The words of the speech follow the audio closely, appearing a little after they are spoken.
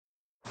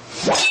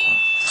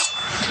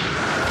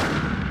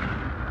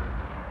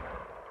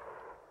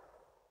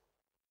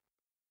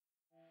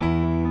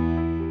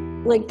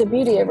like the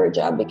beauty of our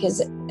job,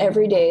 because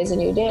every day is a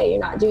new day. You're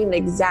not doing the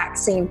exact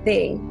same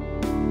thing.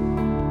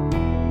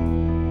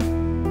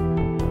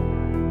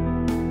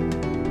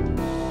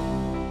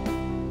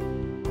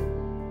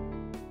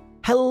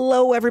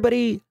 Hello,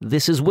 everybody.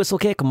 This is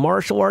Whistlekick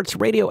Martial Arts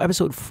Radio,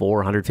 episode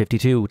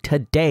 452.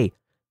 Today,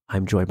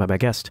 I'm joined by my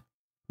guest,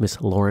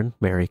 Miss Lauren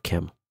Mary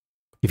Kim.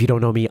 If you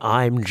don't know me,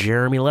 I'm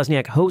Jeremy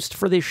Lesniak, host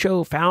for this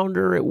show,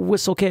 founder at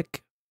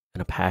Whistlekick,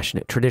 and a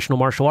passionate traditional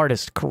martial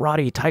artist,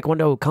 karate,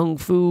 taekwondo, kung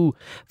fu,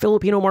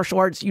 Filipino martial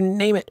arts, you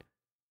name it.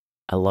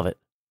 I love it,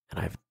 and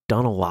I've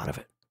done a lot of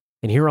it.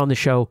 And here on the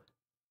show,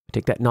 I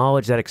take that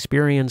knowledge, that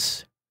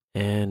experience,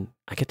 and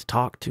I get to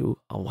talk to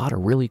a lot of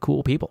really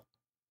cool people.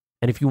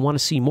 And if you want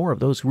to see more of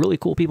those really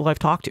cool people I've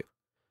talked to,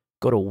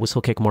 go to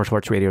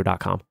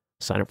whistlekickmartialartsradio.com,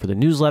 sign up for the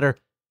newsletter,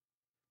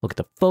 look at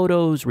the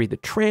photos, read the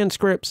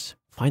transcripts,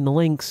 find the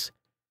links.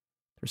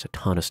 There's a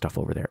ton of stuff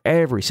over there.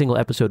 Every single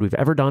episode we've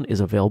ever done is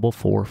available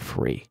for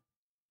free.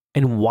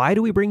 And why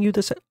do we bring you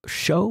this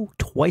show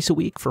twice a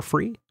week for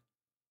free?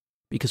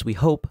 Because we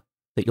hope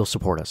that you'll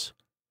support us.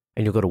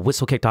 And you'll go to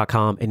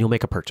whistlekick.com and you'll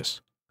make a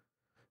purchase.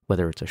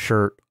 Whether it's a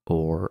shirt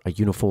or a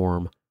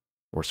uniform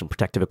or some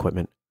protective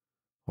equipment,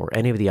 or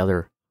any of the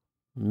other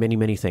many,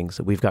 many things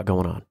that we've got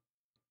going on.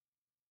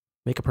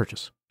 Make a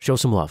purchase. Show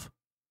some love.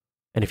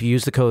 And if you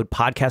use the code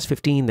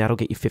podcast15, that'll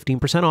get you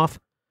 15% off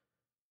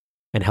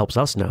and helps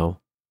us know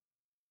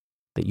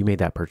that you made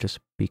that purchase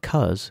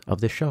because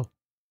of this show.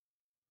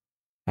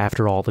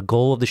 After all, the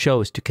goal of the show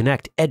is to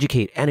connect,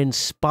 educate, and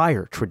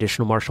inspire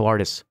traditional martial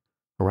artists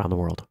around the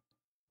world.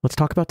 Let's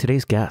talk about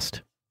today's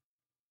guest.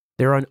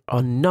 There are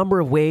a number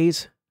of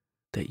ways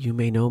that you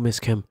may know Miss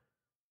Kim,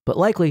 but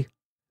likely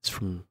it's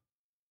from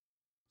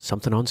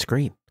something on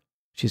screen.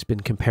 She's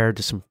been compared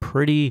to some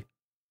pretty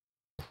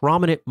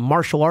prominent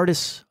martial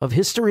artists of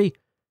history,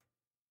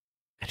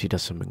 and she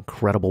does some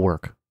incredible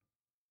work.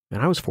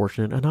 And I was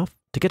fortunate enough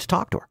to get to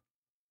talk to her.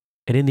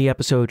 And in the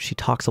episode, she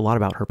talks a lot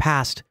about her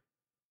past,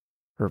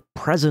 her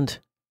present,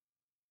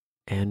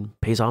 and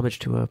pays homage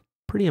to a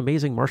pretty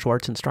amazing martial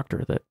arts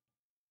instructor that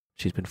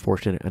she's been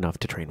fortunate enough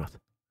to train with.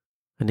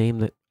 A name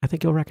that I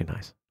think you'll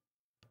recognize.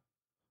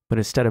 But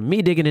instead of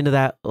me digging into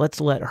that, let's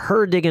let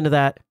her dig into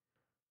that.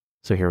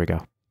 So here we go.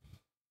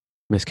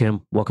 Miss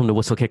Kim, welcome to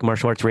Whistlekick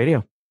Martial Arts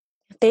Radio.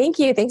 Thank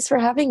you. Thanks for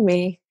having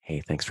me.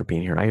 Hey, thanks for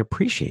being here. I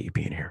appreciate you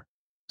being here.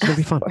 It's going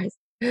to be fun.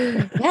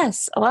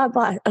 Yes, a lot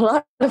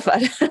of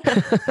fun.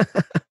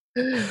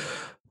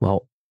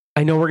 Well,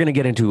 I know we're going to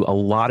get into a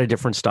lot of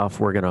different stuff.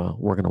 We're going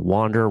to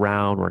wander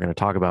around. We're going to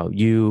talk about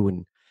you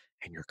and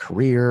your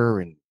career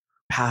and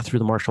path through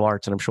the martial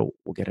arts, and I'm sure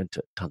we'll get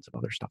into tons of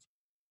other stuff.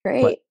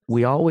 Great. But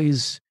we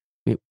always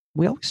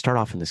start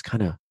off in this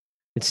kind of,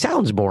 it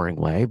sounds boring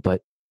way,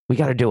 but we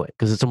got to do it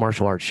because it's a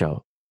martial arts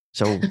show.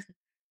 So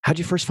how'd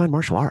you first find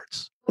martial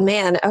arts?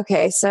 Man,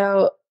 okay.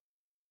 So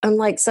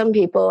unlike some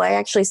people, I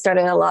actually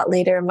started a lot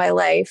later in my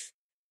life.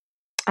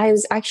 I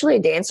was actually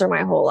a dancer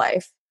my whole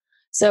life.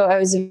 So I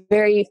was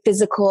very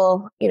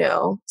physical,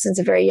 since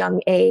a very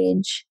young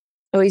age,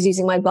 always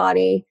using my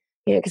body,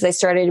 because I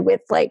started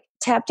with like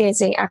tap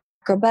dancing,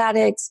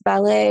 acrobatics,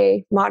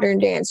 ballet, modern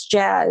dance,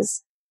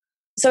 jazz.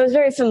 So I was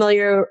very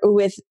familiar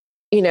with,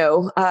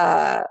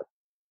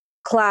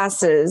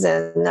 classes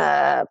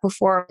and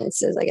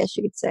performances, I guess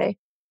you could say.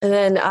 And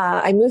then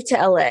I moved to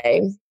LA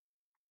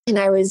and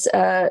I was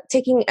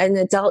taking an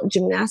adult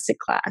gymnastic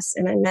class,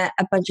 and I met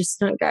a bunch of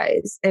stunt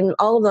guys, and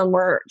all of them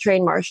were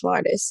trained martial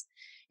artists.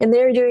 And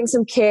they were doing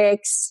some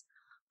kicks,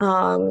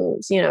 some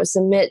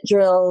mitt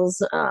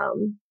drills.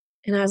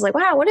 And I was like,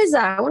 wow, what is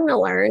that? I want to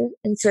learn.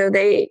 And so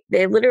they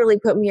literally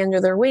put me under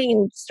their wing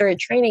and started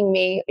training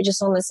me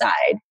just on the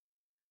side.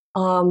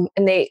 And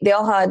they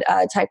all had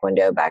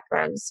Taekwondo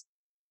backgrounds.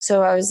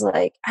 So I was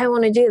like, I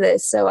want to do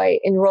this. So I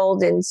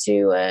enrolled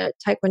into a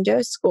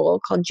Taekwondo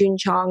school called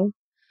Junchong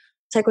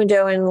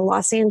Taekwondo in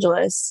Los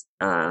Angeles.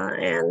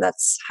 And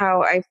that's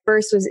how I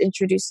first was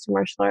introduced to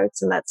martial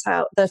arts. And that's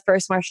how the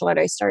first martial art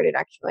I started,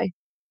 actually.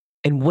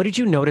 And what did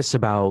you notice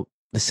about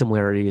the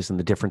similarities and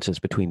the differences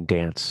between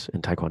dance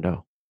and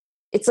Taekwondo?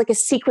 It's like a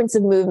sequence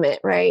of movement,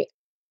 right?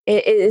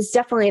 It is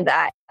definitely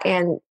that.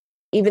 And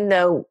even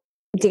though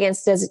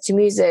dance does it to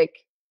music,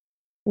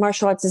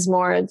 martial arts is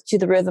more to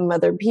the rhythm of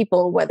other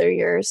people, whether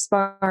you're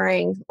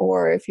sparring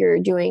or if you're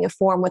doing a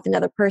form with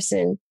another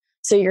person.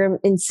 So you're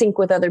in sync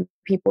with other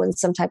people in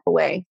some type of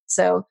way.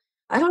 So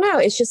I don't know.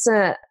 It's just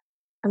a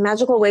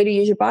magical way to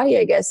use your body,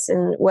 I guess.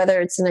 And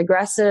whether it's an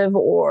aggressive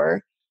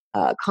or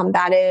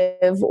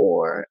combative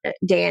or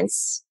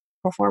dance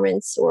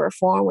performance or a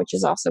form, which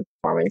is also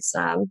performance.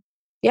 I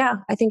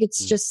think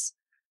it's just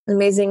an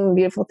amazing,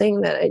 beautiful thing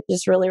that it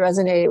just really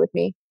resonated with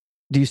me.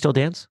 Do you still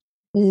dance?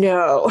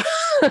 No.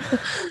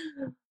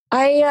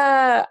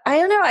 I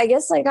don't know. I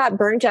guess I got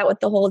burnt out with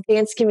the whole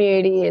dance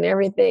community and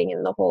everything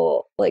and the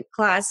whole like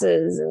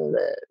classes and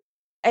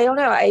I don't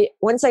know.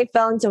 Once I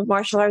fell into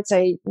martial arts,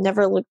 I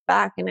never looked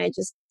back and I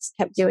just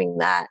kept doing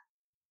that.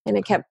 And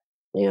I kept,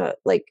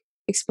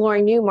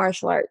 exploring new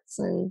martial arts.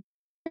 And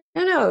I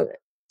don't know,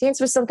 dance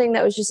was something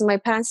that was just in my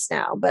past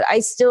now, but I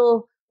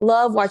still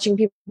love watching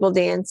people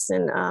dance,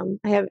 and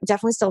I have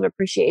definitely still have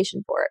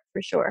appreciation for it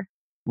for sure.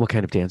 What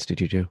kind of dance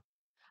did you do?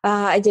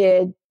 I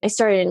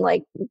started in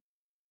like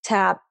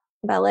tap,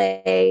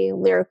 ballet,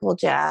 lyrical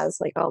jazz,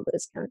 like all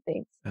those kind of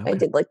things. I Okay.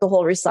 did like the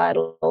whole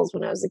recitals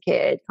when I was a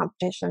kid,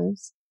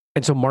 competitions.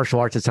 And so martial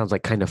arts, it sounds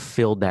like, kind of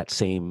filled that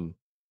same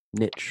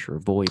niche or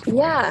void for you.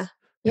 Yeah,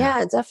 Yeah.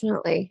 yeah,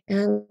 definitely.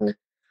 And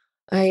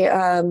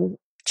I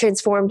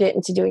transformed it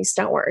into doing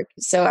stunt work.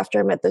 So after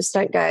I met those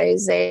stunt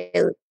guys, they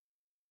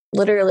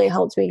literally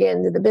helped me get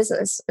into the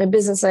business, a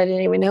business I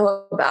didn't even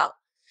know about.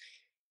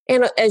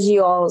 And as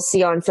you all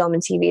see on film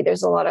and TV,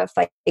 there's a lot of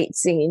fight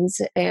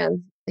scenes,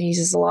 and it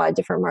uses a lot of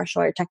different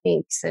martial art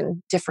techniques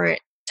and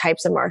different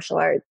types of martial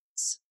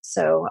arts.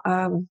 So,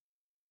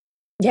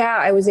 yeah,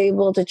 I was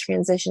able to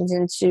transition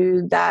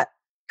into that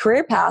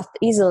career path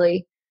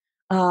easily.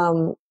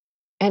 Um,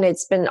 and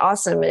it's been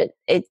awesome.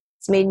 It's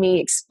made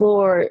me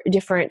explore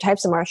different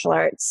types of martial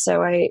arts.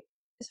 So I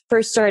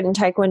first started in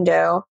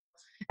Taekwondo,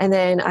 and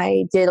then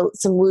I did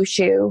some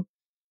wushu.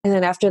 And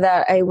then after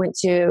that, I went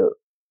to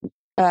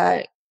uh,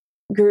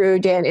 Guru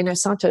Dan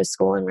Inosanto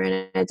School in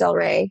Marina Del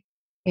Rey.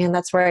 And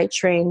that's where I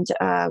trained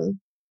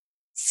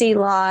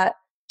Silat,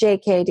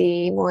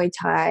 JKD, Muay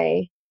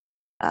Thai,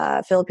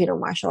 Filipino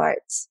martial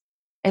arts.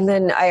 And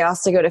then I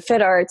also go to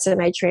Fit Arts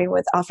and I train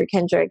with Alfred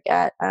Kendrick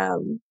at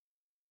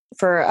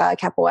for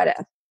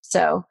Capoeira.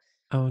 So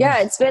Oh, yeah,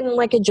 nice. it's been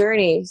like a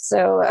journey.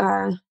 So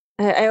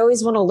I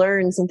always want to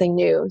learn something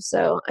new.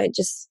 So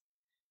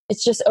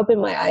it's just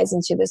opened my eyes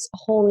into this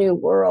whole new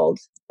world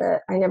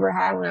that I never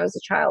had when I was a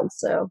child.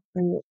 So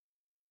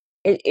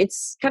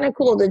it's kind of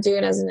cool to do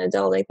it as an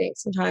adult, I think,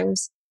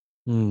 sometimes.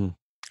 Mm,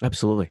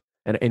 absolutely.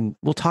 And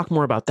we'll talk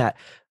more about that.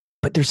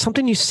 But there's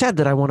something you said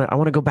that I want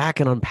to go back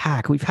and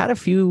unpack. We've had a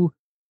few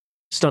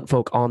stunt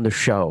folk on the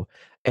show,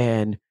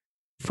 and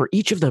for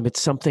each of them,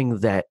 it's something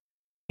that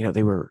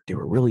they were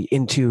really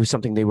into,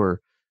 something they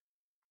were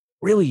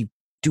really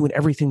doing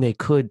everything they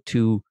could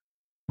to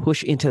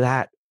push into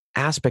that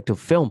aspect of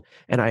film.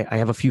 And I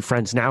have a few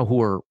friends now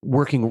who are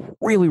working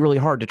really, really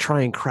hard to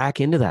try and crack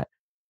into that.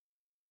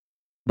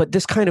 But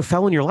this kind of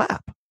fell in your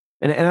lap.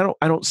 And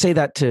I don't say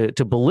that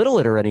to belittle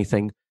it or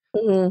anything,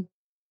 Mhm.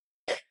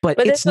 but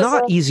But this it's was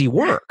not all easy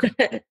work.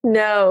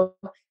 no,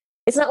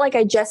 it's not like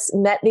I just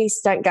met these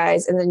stunt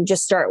guys and then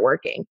just start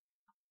working.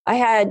 I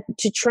had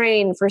to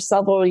train for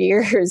several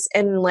years,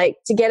 and like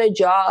to get a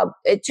job,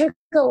 it took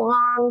a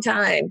long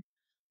time.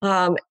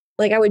 Um,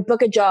 like I would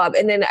book a job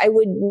and then I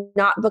would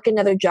not book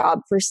another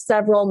job for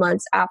several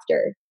months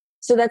after.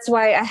 So that's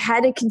why I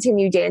had to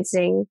continue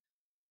dancing,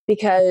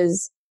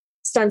 because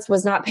stunts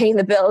was not paying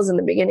the bills in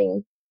the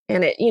beginning.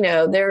 And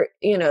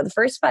the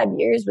first 5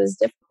 years was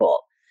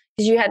difficult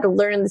because you had to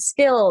learn the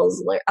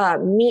skills,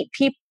 meet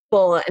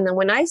people. And then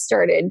when I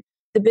started,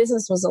 the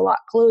business was a lot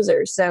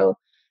closer. So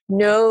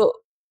no,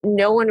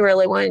 no one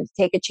really wanted to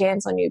take a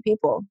chance on new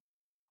people.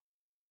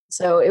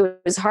 So it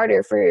was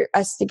harder for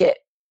us to get,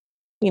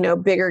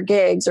 bigger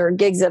gigs or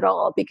gigs at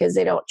all because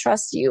they don't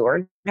trust you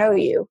or know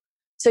you.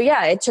 So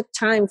yeah, it took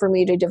time for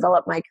me to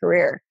develop my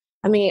career.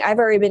 I mean, I've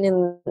already been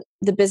in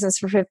the business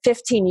for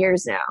 15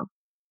 years now.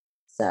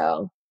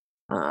 So,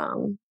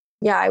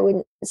 yeah, I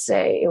wouldn't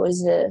say it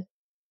was a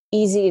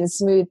easy and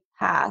smooth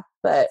path,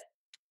 but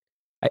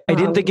I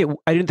didn't think um,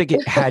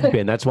 it had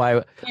been. That's why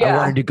I yeah.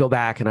 wanted to go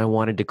back and I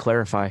wanted to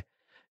clarify.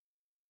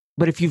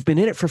 But if you've been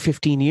in it for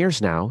 15 years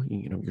now,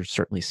 you're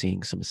certainly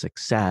seeing some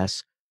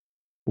success.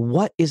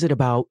 What is it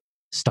about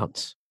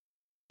stunts?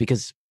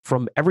 Because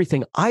from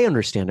everything I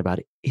understand about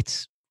it,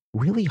 it's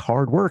really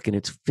hard work and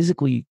it's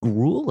physically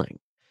grueling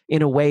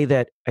in a way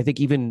that I think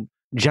even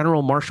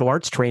general martial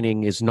arts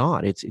training is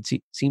not. It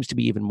seems to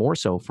be even more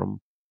so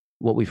from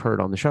what we've heard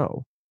on the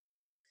show.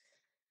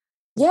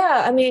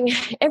 Yeah, I mean,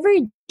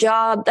 every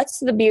job, that's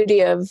the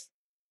beauty of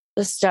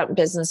the stunt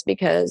business,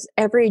 because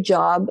every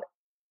job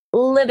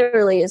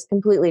literally is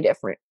completely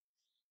different.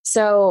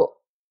 So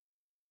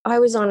I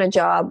was on a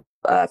job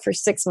for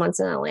 6 months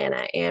in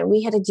Atlanta, and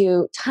we had to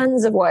do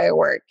tons of wire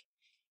work,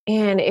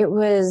 and it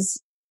was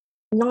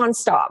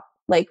nonstop.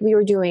 Like we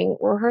were doing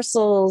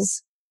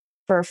rehearsals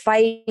for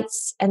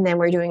fights, and then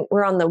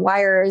we're on the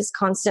wires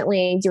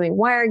constantly doing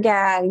wire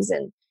gags,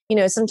 and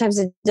sometimes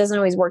it doesn't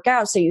always work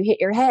out, so you hit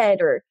your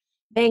head or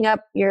bang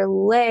up your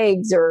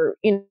legs, or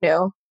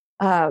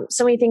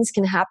so many things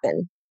can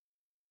happen.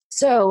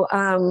 So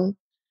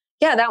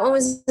yeah, that one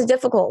was a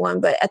difficult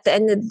one. But at the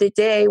end of the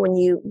day, when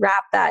you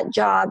wrap that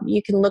job,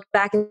 you can look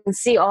back and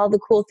see all the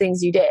cool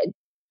things you did.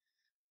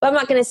 But I'm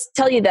not going to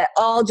tell you that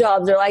all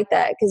jobs are like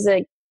that, because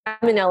like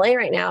I'm in LA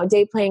right now,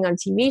 day playing on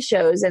TV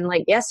shows. And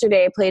like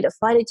yesterday, I played a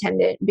flight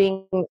attendant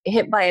being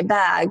hit by a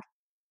bag,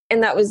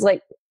 and that was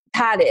like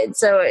padded.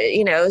 So,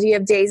 you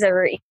have days that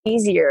are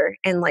easier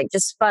and like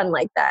just fun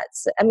like that.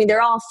 So, I mean,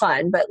 they're all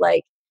fun, but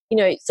like,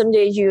 some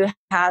days you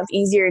have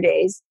easier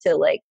days to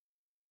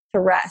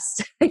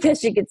rest, I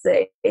guess you could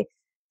say.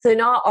 So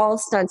not all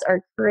stunts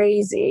are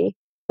crazy,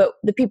 but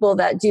the people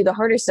that do the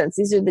harder stunts,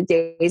 these are the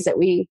days that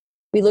we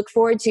look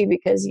forward to,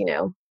 because we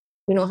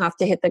don't have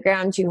to hit the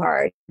ground too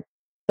hard.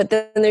 But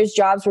then there's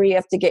jobs where you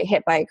have to get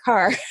hit by a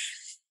car.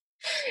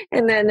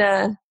 And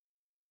then,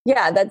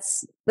 yeah,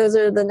 those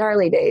are the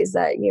gnarly days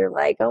that you're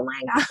like, oh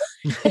my God,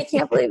 I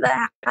can't believe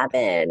that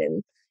happened.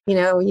 And,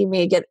 you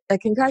may get a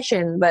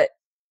concussion, but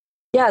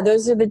yeah,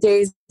 those are the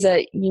days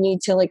that you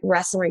need to like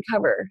rest and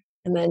recover.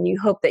 And then you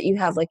hope that you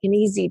have like an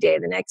easy day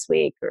the next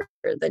week or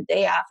the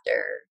day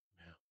after.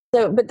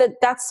 So, but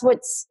that's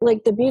what's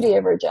like the beauty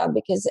of our job,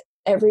 because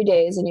every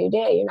day is a new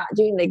day. You're not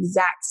doing the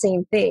exact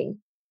same thing.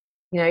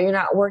 You're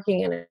not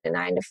working in a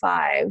 9 to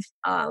 5,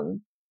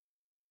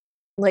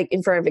 like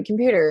in front of a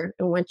computer,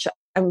 in which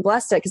I'm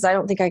blessed at, because I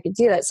don't think I could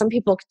do that. Some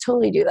people could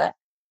totally do that.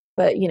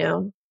 But,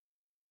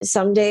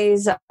 some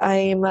days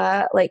I'm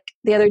like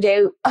the other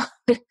day,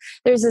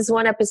 there's this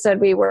one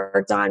episode we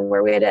worked on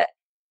where we had to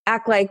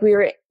act like we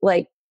were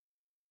like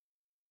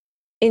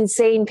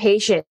insane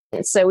patients.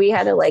 So we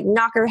had to like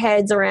knock our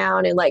heads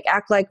around and like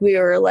act like we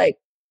were like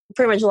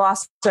pretty much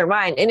lost our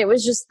mind. And it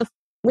was just,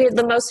 we had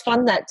the most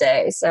fun that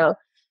day. So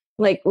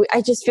like,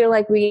 I just feel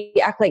like we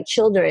act like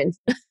children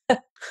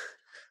at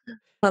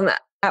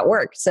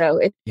work. So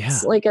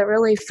it's like a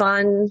really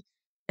fun,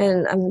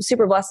 and I'm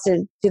super blessed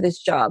to do this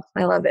job.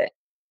 I love it.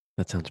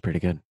 That sounds pretty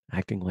good.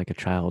 Acting like a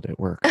child at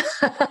work.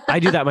 I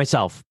do that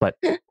myself, but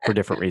for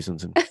different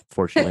reasons. And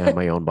fortunately, I'm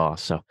my own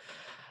boss. So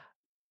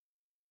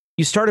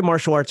you started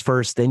martial arts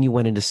first, then you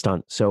went into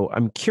stunt. So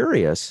I'm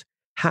curious,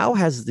 how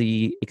has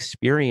the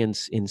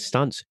experience in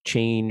stunts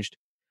changed,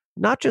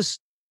 not just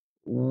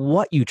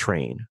what you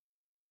train,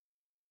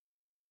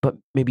 but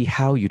maybe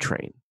how you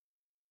train?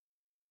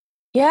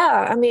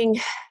 Yeah. I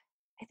mean,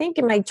 I think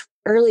in my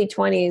early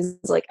 20s,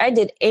 like I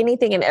did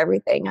anything and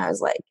everything. I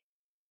was like,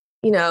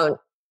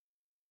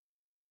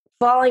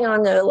 falling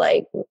on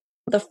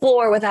the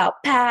floor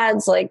without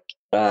pads, like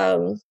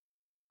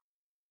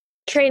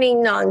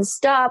training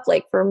nonstop,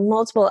 like for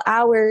multiple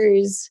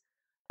hours,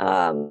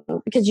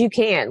 because you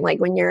can, like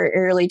when you're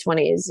early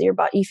 20s,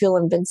 you feel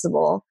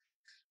invincible.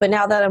 But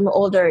now that I'm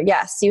older,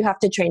 yes, you have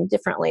to train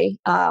differently.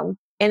 And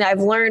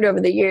I've learned over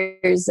the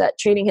years that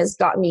training has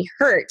gotten me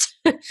hurt,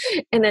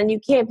 and then you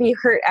can't be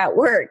hurt at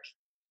work.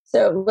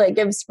 So like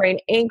I've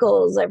sprained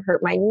ankles, I've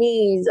hurt my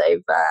knees,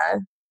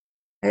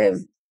 I've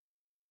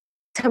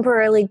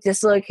temporarily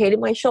dislocated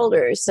my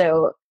shoulders.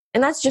 So,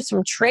 and that's just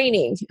from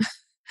training.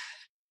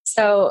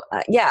 So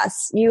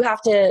yes, you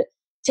have to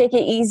take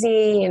it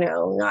easy,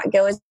 not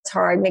go as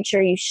hard, make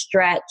sure you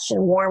stretch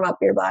and warm up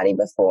your body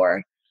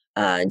before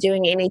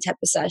doing any type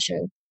of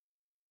session.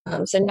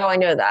 So now I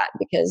know that,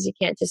 because you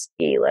can't just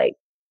be like,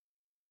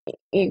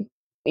 you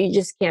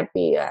just can't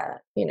be,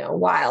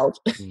 wild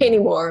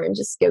anymore and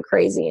just go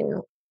crazy.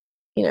 And,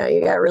 you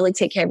got to really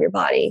take care of your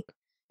body.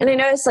 And I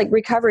noticed like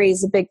recovery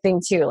is a big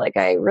thing too. Like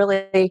I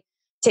really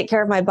take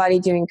care of my body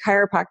doing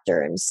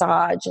chiropractor and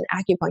massage and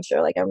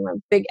acupuncture. Like I'm a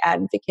big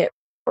advocate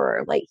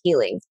for like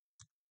healing,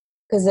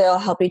 because they'll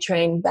help you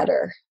train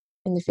better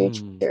in the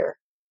future.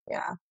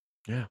 Yeah.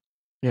 Yeah.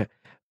 Yeah.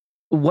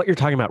 What you're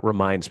talking about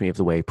reminds me of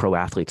the way pro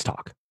athletes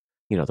talk.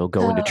 They'll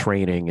go into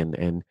training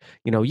and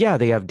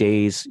they have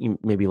days,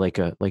 maybe like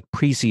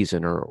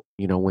preseason, or,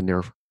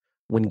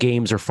 when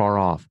games are far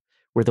off,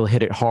 where they'll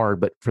hit it hard.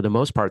 But for the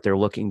most part, they're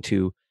looking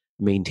to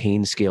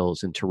maintain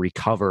skills and to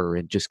recover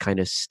and just kind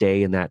of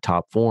stay in that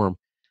top form,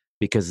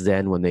 because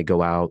then when they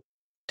go out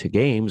to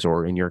games,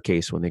 or in your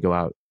case, when they go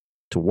out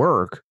to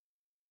work,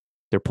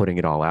 they're putting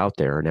it all out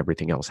there, and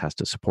everything else has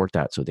to support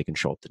that so they can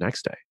show up the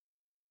next day.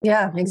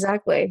 Yeah,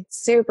 exactly.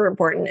 Super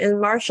important. And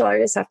martial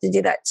artists have to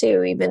do that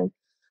too. Even,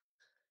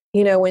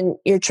 when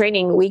you're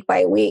training week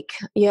by week,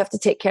 you have to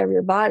take care of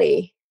your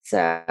body.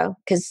 So,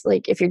 because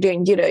like if you're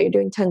doing judo, you're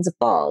doing tons of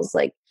falls.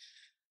 Like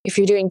if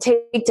you're doing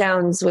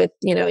takedowns with,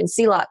 in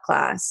C-lock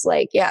class,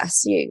 like,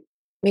 yes, you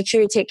make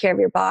sure you take care of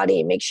your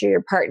body, make sure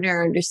your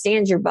partner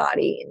understands your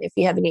body, and if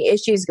you have any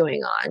issues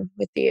going on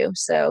with you.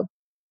 So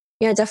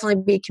yeah,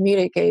 definitely be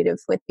communicative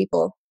with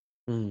people.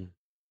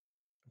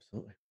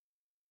 Absolutely.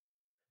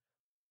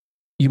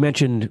 You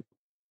mentioned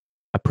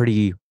a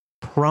pretty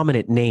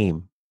prominent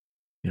name,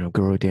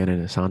 Guru Dan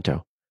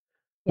Inosanto.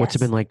 What's it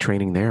been like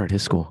training there at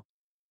his school?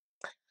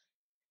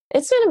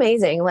 It's been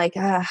amazing. Like,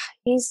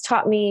 he's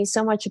taught me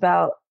so much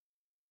about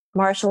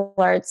martial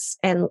arts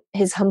and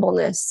his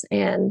humbleness.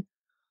 And,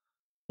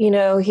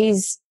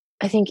 he's,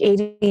 I think,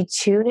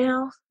 82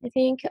 now, I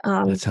think.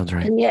 That sounds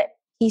right. And yet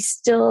he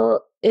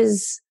still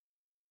is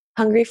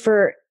hungry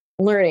for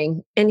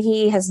learning, and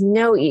he has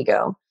no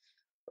ego.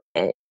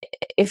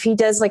 If he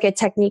does like a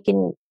technique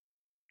and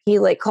he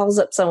like calls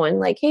up someone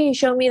like, hey,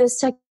 show me this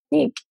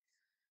technique,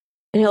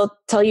 and he'll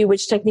tell you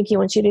which technique he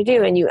wants you to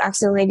do, and you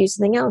accidentally do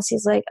something else,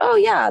 he's like, oh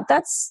yeah,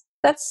 that's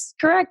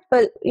correct,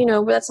 but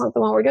that's not the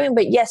one we're doing,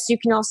 but yes, you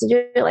can also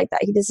do it like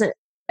that. He doesn't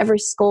ever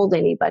scold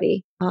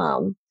anybody.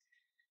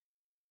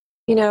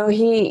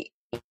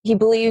 He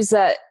believes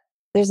that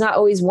there's not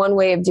always one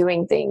way of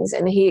doing things,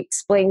 and he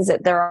explains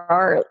that there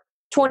are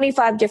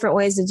 25 different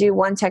ways to do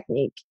one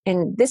technique,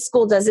 and this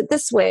school does it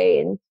this way,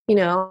 and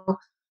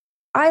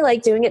I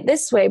like doing it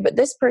this way, but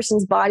this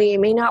person's body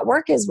may not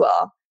work as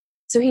well.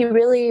 So he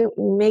really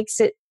makes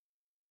it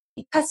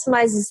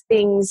customizes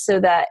things so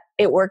that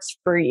it works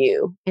for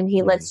you. And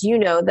he lets you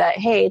know that,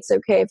 hey, it's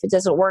okay if it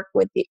doesn't work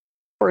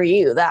for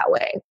you that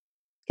way.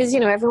 Because,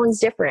 everyone's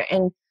different.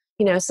 And,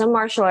 some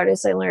martial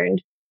artists I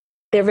learned,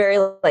 they're very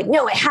like,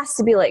 no, it has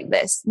to be like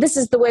this. This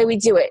is the way we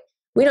do it.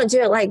 We don't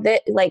do it like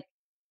that. Like,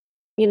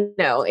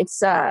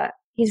 it's,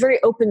 he's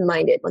very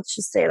open-minded. Let's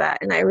just say that.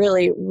 And I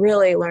really,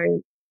 really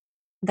learned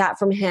that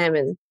from him,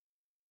 and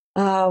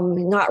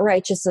not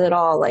righteous at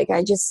all. Like,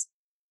 I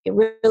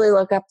really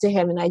look up to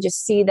him, and I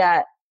just see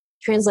that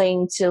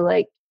translating to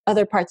like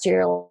other parts of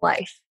your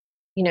life,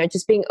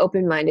 just being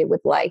open-minded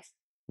with life.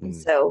 And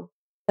so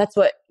that's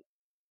what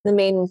the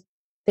main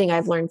thing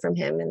I've learned from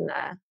him. And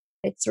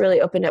it's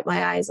really opened up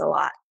my eyes a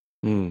lot.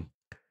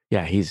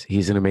 Yeah,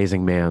 he's an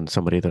amazing man,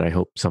 somebody that I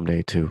hope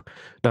someday to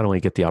not only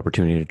get the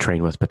opportunity to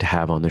train with, but to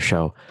have on the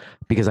show,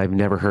 because I've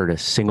never heard a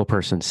single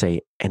person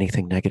say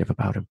anything negative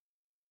about him.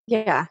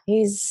 Yeah,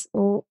 he's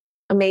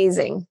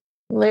amazing,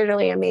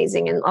 literally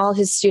amazing. And all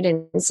his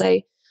students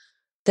that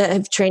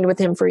have trained with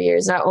him for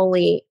years, not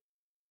only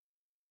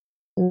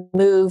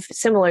move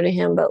similar to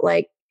him, but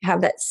like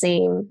have that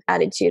same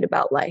attitude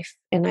about life.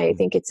 And I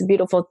think it's a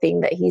beautiful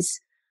thing that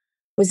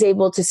was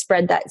able to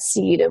spread that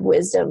seed of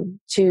wisdom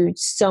to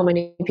so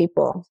many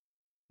people.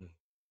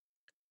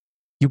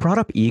 You brought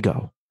up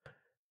ego.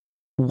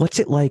 What's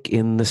it like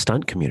in the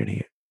stunt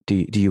community?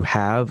 Do you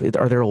have,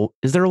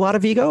 is there a lot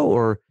of ego,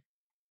 or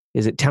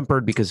is it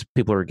tempered because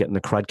people are getting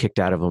the crud kicked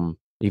out of them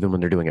even when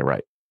they're doing it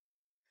right?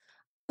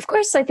 Of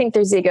course, I think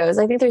there's egos.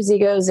 I think there's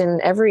egos in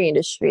every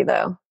industry,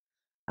 though.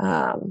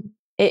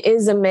 It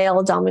is a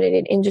male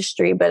dominated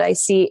industry, but I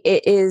see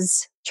it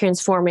is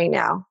transforming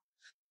now.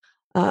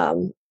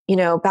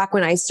 Back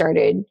when I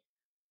started,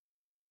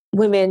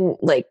 women,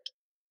 like,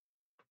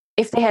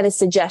 if they had a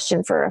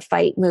suggestion for a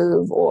fight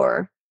move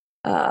or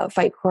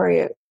fight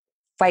choreo,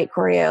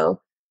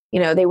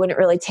 they wouldn't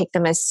really take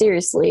them as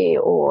seriously.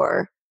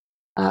 Or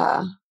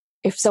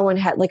if someone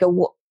had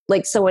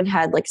someone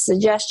had like a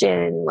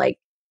suggestion, like,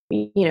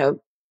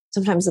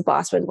 sometimes the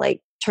boss would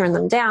like turn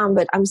them down.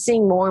 But I'm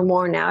seeing more and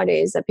more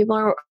nowadays that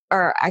people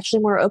are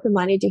actually more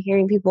open-minded to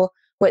hearing people,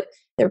 what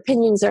their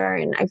opinions are.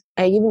 And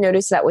I even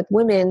noticed that with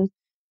women,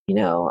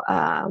 people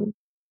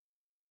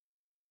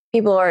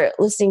are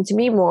listening to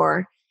me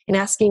more and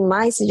asking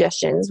my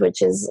suggestions,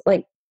 which is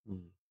like,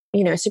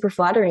 super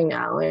flattering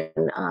now.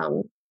 And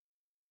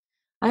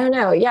I don't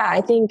know. Yeah,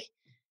 I think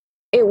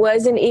it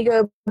was an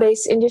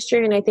ego-based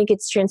industry, and I think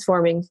it's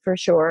transforming for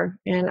sure.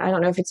 And I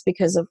don't know if it's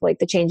because of like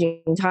the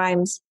changing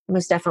times,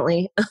 most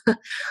definitely.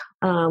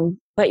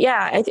 But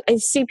yeah, I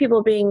see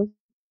people being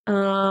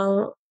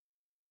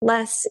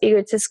less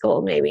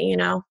egotistical, maybe,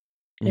 and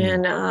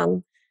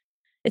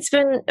it's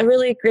been a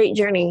really great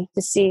journey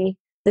to see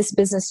this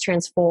business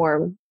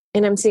transform.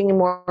 And I'm seeing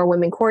more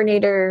women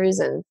coordinators,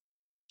 and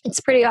it's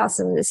pretty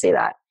awesome to see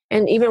that.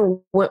 And even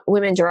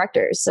women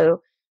directors.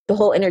 So the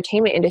whole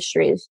entertainment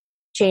industry is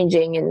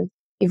changing and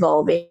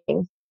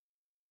evolving.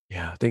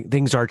 Yeah,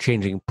 things are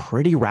changing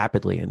pretty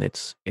rapidly, and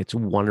it's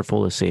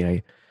wonderful to see.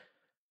 It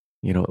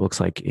looks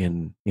like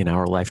in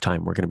our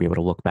lifetime we're going to be able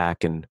to look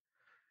back and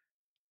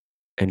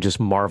just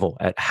marvel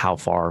at how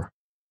far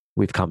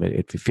we've come.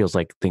 It feels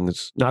like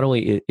things, not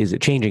only is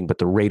it changing, but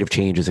the rate of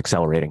change is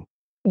accelerating.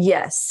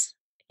 Yes.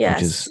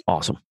 Which is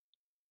awesome.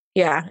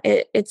 Yeah,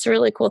 it's a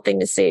really cool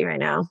thing to see right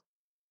now.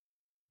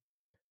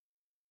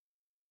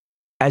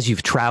 As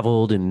you've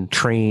traveled and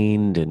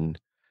trained and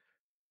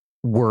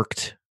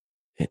worked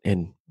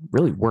and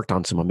really worked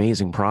on some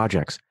amazing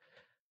projects,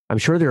 I'm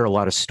sure there are a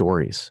lot of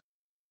stories.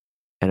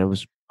 And I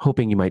was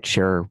hoping you might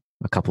share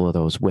a couple of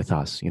those with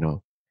us,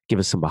 give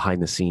us some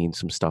behind the scenes,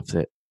 some stuff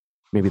that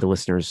maybe the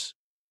listeners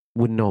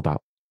wouldn't know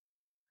about.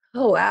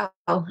 Oh, wow.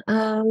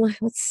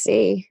 Let's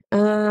see.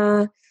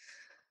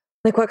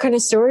 Like what kind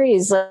of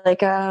stories?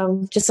 Like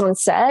just on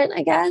set,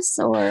 I guess,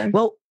 or?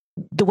 Well,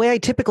 the way I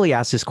typically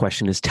ask this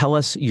question is, tell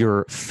us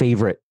your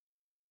favorite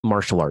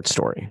martial arts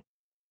story.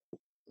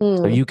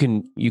 So you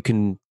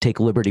can take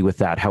liberty with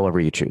that however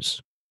you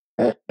choose.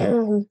 Man,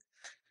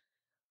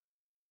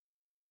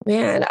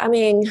 I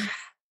mean,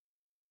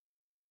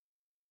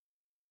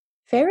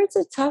 favorite's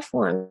a tough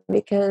one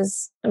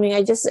because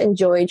I just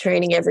enjoy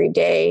training every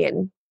day,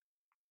 and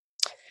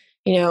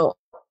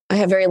I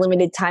have very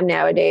limited time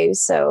nowadays,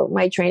 so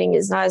my training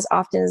is not as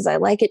often as I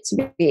like it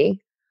to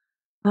be.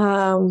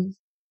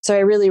 So I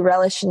really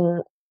relish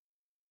in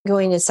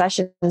going to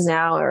sessions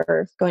now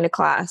or going to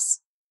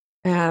class,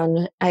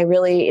 and I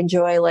really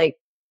enjoy like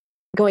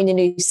going to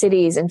new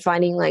cities and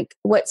finding like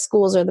what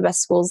schools are the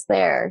best schools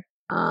there.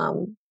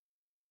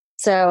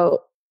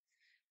 So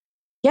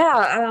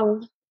yeah,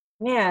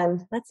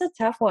 man, that's a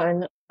tough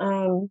one.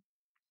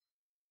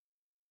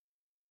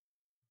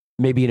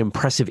 Maybe an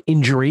impressive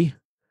injury.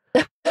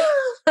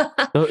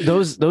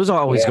 Those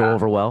always go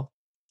over well.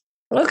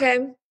 Okay.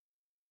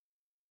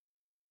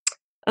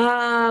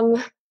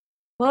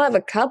 Well, I have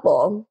a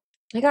couple.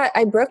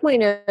 I broke my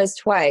nose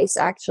twice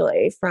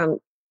actually from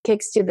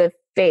kicks to the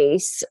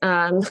face.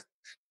 The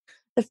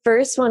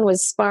first one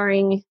was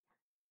sparring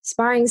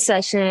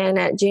session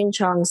at Jun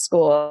Chong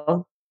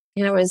School.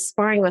 And I was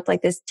sparring with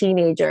like this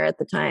teenager at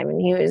the time, and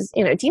he was,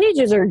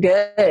 teenagers are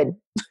good.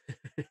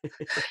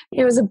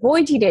 He was a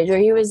boy teenager.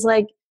 He was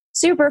like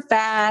super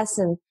fast,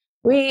 and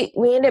we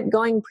ended up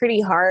going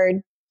pretty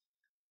hard.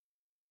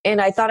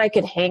 And I thought I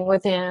could hang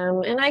with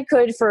him, and I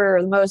could for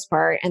the most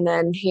part. And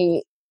then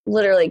he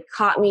literally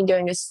caught me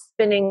doing a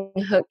spinning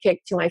hook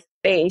kick to my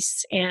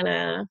face,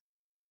 and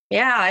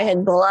yeah, I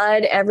had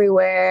blood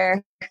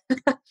everywhere.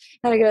 Had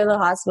to go to the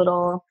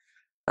hospital.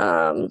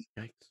 Yikes.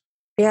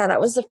 Yeah,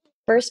 that was the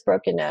first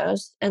broken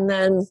nose, and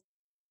then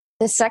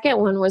the second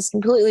one was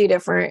completely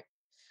different.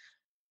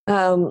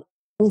 In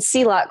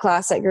C-Lot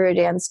class at Guru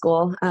Dance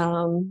School,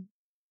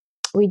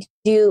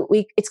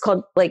 it's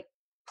called like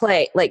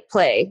play.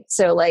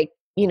 So like,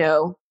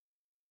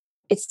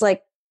 it's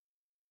like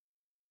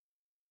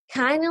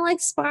kind of like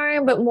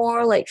sparring, but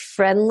more like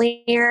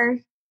friendlier.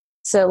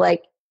 So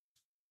like,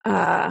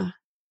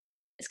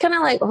 it's kind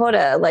of like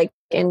Hoda, like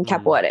in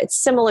Capoeira. It's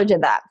similar to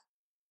that,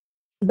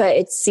 but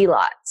it's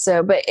C-Lot.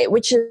 So,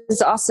 which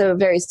is also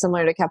very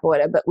similar to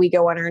Capoeira, but we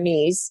go on our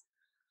knees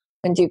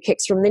and do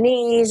kicks from the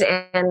knees,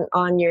 and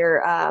on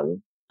your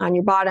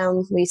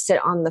bottom, we sit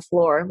on the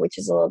floor, which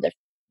is a little different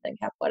than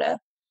Capoeira.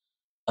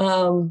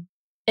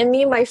 And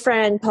me and my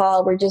friend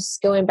Paul were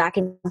just going back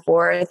and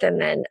forth,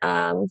 and then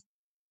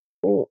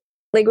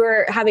like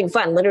we're having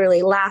fun,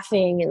 literally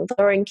laughing and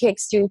throwing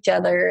kicks to each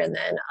other. And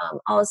then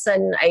all of a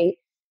sudden, I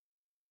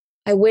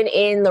went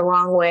in the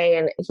wrong way,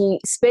 and he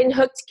spin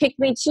hooked kicked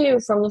me too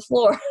from the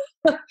floor.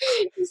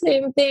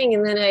 Same thing,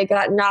 and then I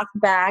got knocked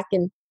back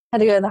and had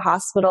to go to the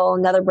hospital.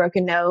 Another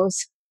broken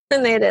nose,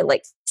 and they had to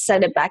like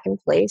set it back in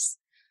place.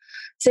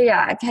 So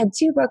yeah, I've had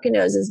 2 broken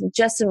noses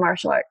just in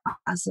martial art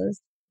classes,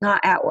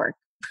 not at work.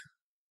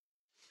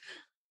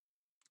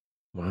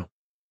 Wow.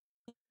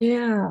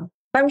 Yeah,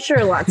 I'm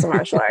sure lots of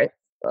martial arts.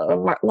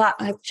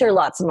 I'm sure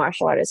lots of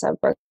martial artists have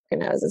broken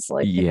noses. It's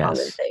like a common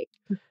thing.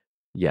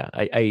 Yeah,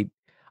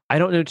 I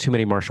don't know too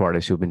many martial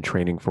artists who have been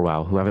training for a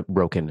while who haven't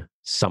broken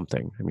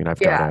something. I mean, I've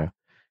got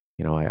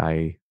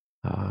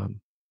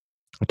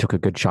I took a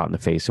good shot in the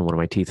face, and one of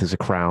my teeth is a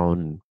crown,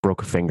 and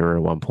broke a finger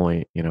at one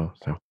point.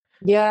 So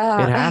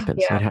Yeah, it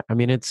happens. yeah. I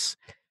mean, it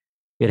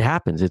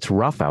happens. It's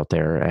rough out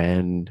there,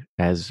 and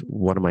as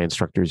one of my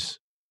instructors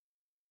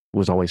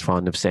was always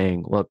fond of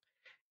saying, look,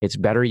 it's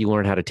better you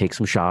learn how to take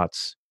some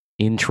shots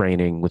in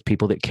training with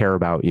people that care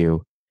about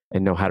you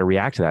and know how to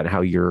react to that and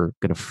how you're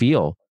going to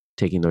feel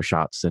taking those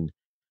shots than,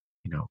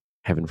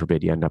 heaven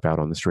forbid you end up out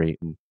on the street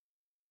and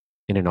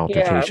in an Yeah,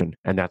 altercation.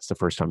 And that's the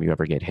first time you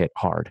ever get hit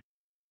hard.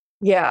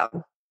 yeah,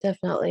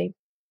 definitely.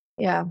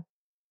 Yeah,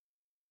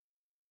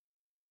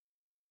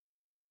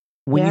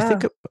 When you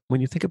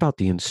yeah. think about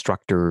the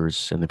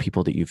instructors and the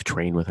people that you've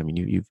trained with, I mean,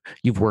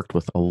 you've worked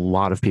with a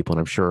lot of people, and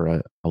I'm sure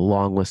a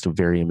long list of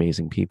very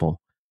amazing people.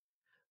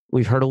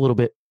 We've heard a little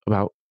bit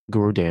about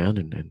Guru Dan,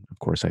 and of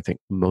course, I think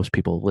most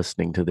people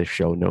listening to this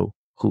show know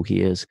who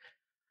he is.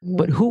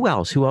 But Mhm. who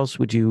else? Who else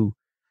would you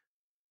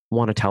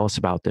want to tell us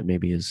about that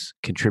maybe has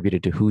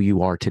contributed to who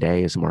you are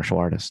today as a martial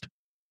artist?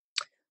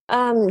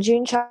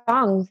 Jun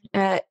Chong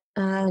at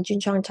Jun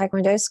Chong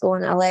Taekwondo School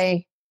in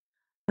LA.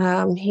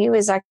 He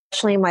was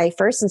actually my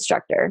first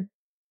instructor,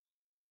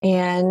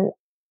 and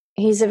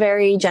he's a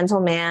very gentle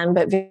man,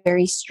 but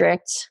very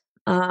strict.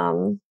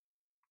 And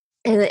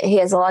he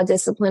has a lot of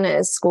discipline at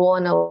his school,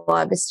 and a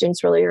lot of his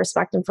students really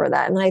respect him for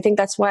that. And I think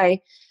that's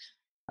why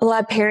a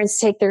lot of parents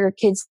take their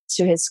kids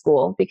to his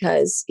school,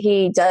 because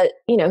he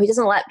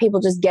doesn't let people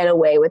just get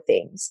away with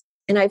things.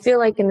 And I feel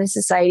like in this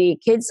society,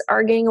 kids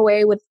are getting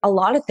away with a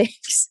lot of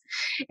things.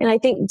 And I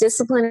think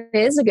discipline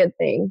is a good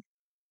thing.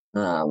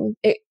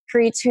 It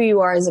creates who you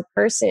are as a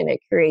person.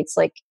 It creates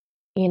like,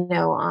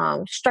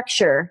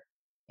 structure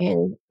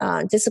and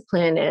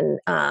discipline. And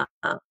I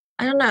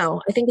don't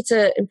know. I think it's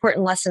an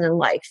important lesson in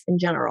life in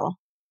general.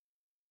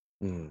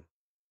 Mm.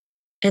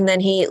 And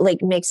then he like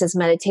makes us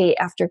meditate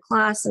after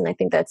class, and I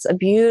think that's a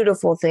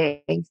beautiful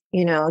thing,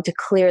 to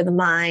clear the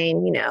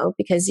mind,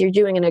 because you're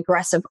doing an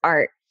aggressive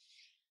art,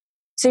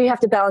 so you have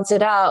to balance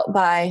it out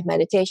by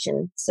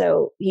meditation.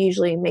 So he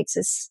usually makes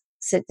us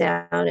sit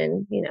down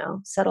and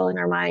settle in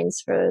our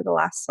minds for the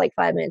last like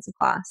 5 minutes of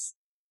class.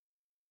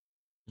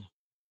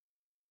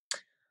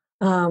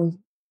 And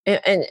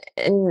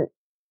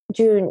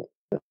June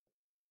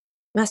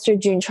Master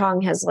Jun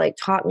Chong has like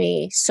taught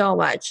me so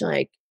much,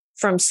 like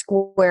from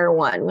square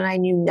one when I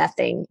knew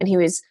nothing, and he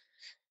was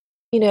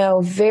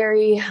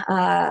very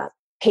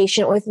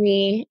patient with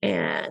me,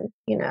 and,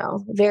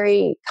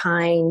 very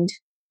kind.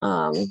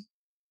 Um,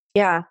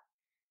 yeah,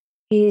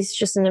 he's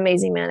just an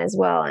amazing man as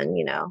well. And,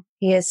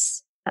 he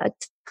has a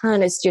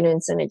ton of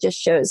students, and it just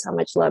shows how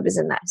much love is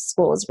in that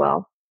school as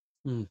well.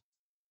 Mm.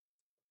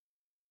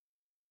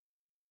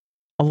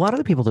 A lot of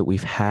the people that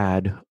we've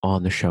had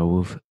on the show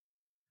who've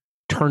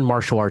turned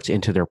martial arts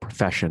into their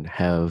profession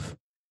have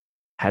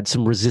had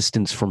some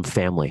resistance from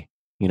family,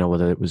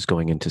 whether it was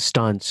going into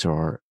stunts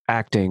or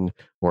acting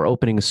or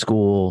opening a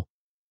school.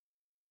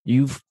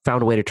 You've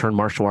found a way to turn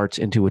martial arts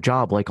into a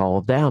job like all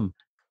of them.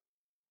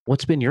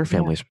 What's been your Yeah.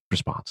 family's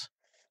response?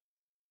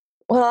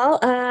 Well,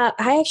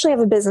 I actually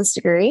have a business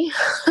degree.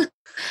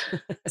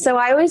 So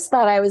I always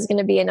thought I was going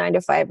to be a 9 to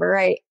 5er.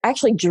 I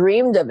actually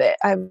dreamed of it.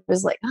 I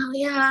was like, oh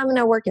yeah, I'm going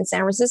to work in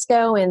San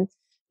Francisco and,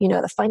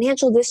 the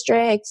financial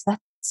district.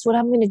 That's what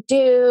I'm going to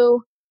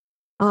do.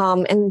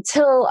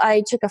 Until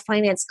I took a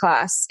finance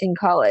class in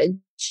college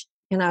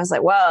and I was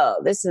like, whoa,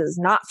 this is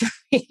not for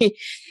me.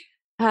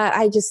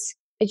 I just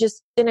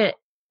didn't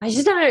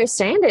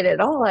understand it at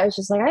all. I was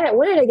just like,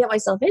 what did I get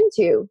myself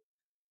into?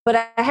 But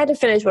I had to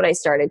finish what I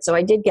started. So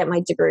I did get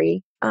my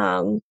degree.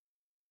 And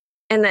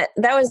that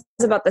was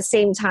about the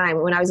same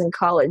time when I was in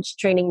college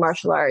training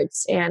martial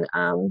arts and,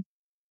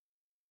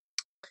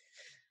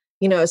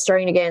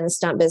 starting to get in the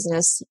stunt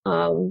business.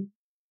 And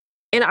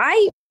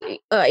I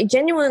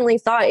genuinely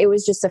thought it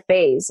was just a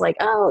phase, like,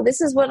 oh,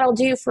 this is what I'll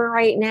do for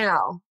right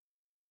now.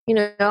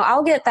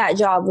 I'll get that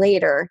job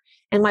later.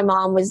 And my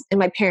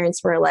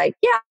parents were like,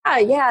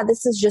 yeah,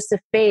 this is just a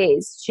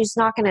phase. She's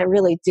not going to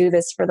really do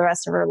this for the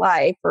rest of her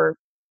life or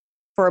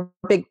for a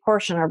big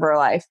portion of her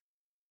life.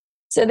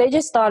 So they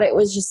just thought it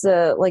was just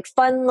a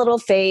fun little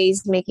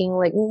phase, making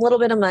a little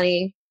bit of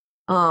money.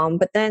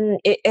 But then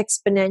it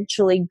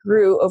exponentially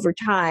grew over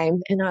time.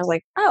 And I was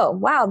like, oh,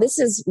 wow, this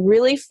is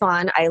really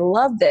fun. I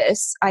love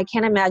this. I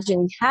can't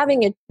imagine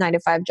having a 9 to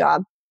 5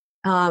 job.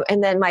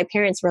 And then my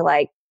parents were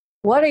like,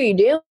 what are you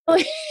doing?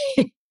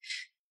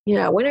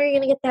 When are you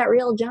going to get that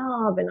real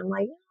job? And I'm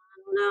like,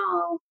 I don't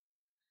know.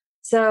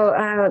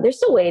 So they're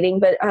still waiting,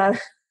 but I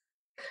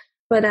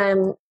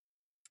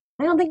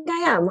don't think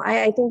I am.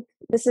 I think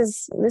this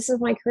is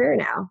my career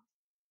now.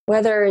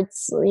 Whether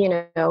it's,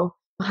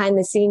 behind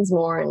the scenes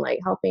more and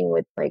helping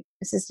with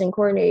assistant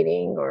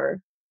coordinating or,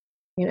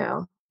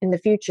 in the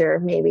future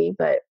maybe.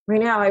 But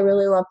right now I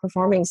really love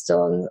performing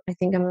still. And I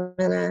think I'm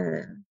going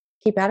to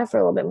keep at it for a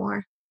little bit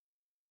more.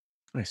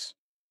 Nice.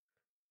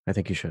 I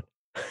think you should.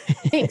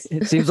 Thanks.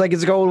 It seems like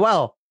it's going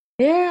well.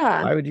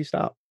 Yeah. Why would you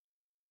stop?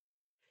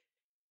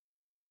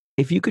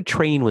 If you could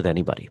train with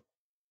anybody,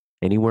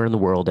 anywhere in the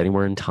world,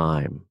 anywhere in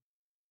time,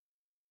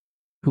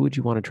 who would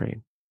you want to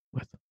train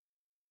with?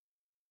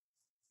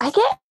 I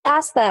get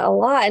asked that a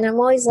lot, and I'm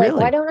always like,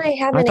 really? why don't I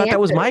have I an thought answer? that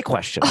was my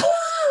question.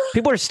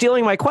 People are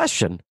stealing my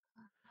question.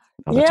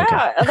 Oh, yeah,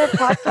 okay. Other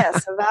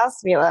podcasts have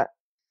asked me that.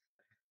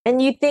 And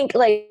you think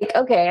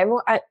okay,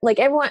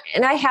 everyone,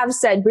 and I have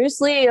said Bruce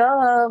Lee,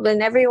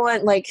 and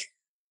everyone that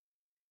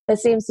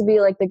seems to be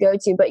the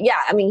go-to. But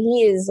yeah, I mean,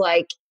 he is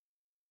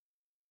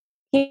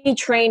he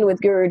trained with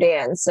Guru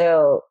Dan,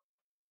 so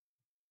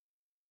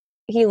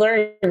he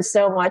learned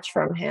so much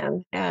from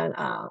him. And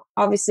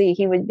obviously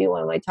he would be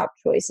one of my top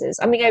choices.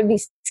 I mean, I'd be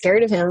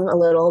scared of him a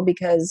little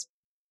because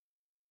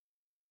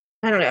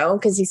I don't know,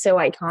 because he's so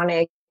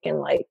iconic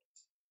and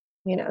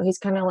he's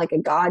kind of like a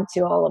god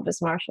to all of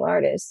us martial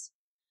artists.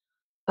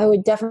 I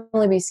would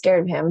definitely be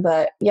scared of him.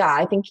 But yeah,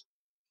 I think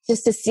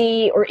just to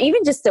see, or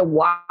even just to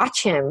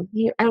watch him,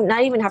 I don't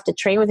not even have to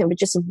train with him, but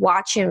just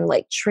watch him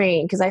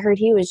train. Because I heard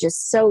he was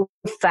just so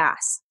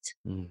fast.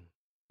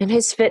 And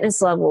his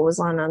fitness level was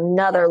on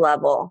another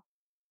level.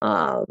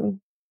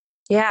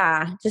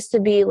 Yeah, just to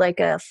be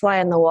a fly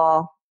on the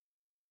wall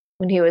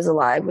when he was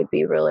alive would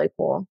be really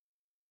cool.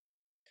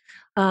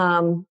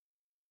 I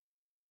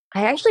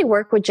actually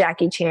worked with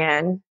Jackie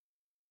Chan,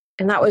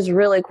 and that was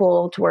really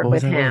cool to work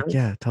with him.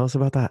 Yeah, tell us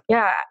about that.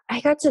 Yeah,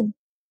 I got to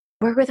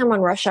work with him on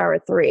Rush Hour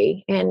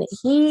 3, and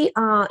he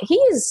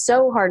is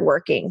so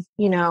hardworking.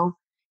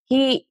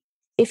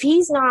 If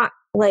he's not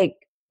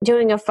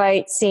doing a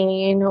fight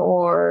scene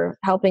or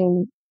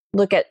helping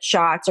look at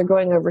shots or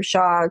going over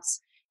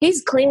shots,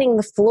 he's cleaning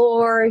the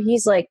floor. He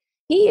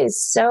is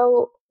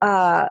so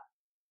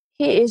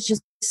he is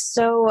just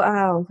so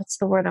what's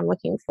the word I'm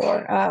looking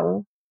for? I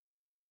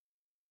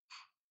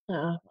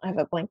have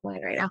a blank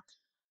mind right now.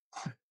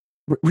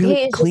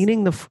 Really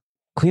cleaning the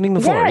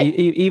floor,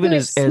 even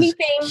as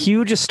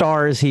huge a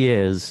star as he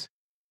is.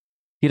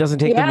 He doesn't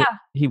take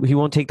he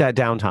won't take that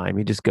downtime.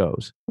 He just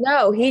goes.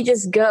 No, he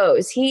just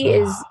goes. He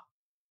is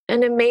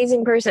an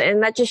amazing person,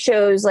 and that just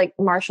shows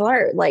martial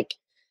art,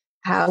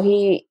 how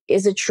he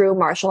is a true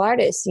martial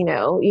artist.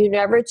 You're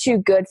never too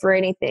good for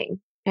anything,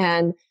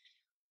 and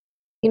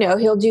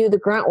he'll do the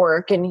grunt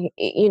work, and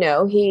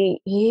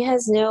he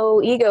has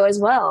no ego as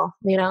well.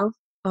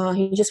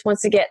 He just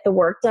wants to get the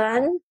work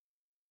done,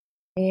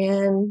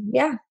 and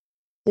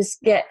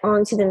just get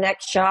on to the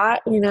next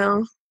shot.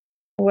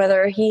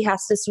 Whether he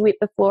has to sweep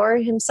the floor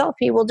himself,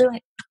 he will do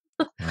it.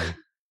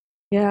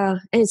 Yeah,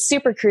 and it's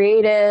super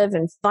creative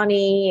and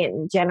funny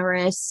and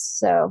generous.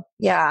 So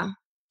yeah.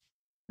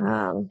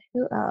 Who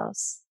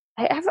else?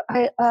 I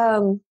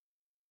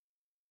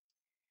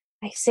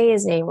say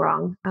his name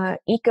wrong.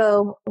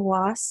 Iko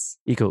Uwas.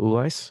 Iko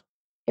Uwais?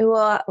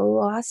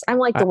 Uwas. I'm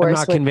the worst. I'm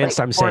not convinced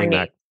I'm saying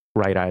that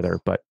right either,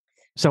 but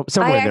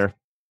somewhere in there.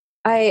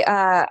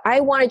 I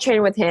want to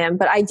train with him,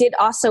 but I did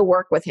also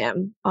work with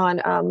him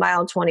on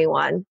Mile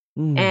 21.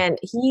 And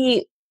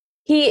he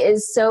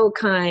is so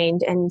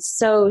kind and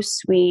so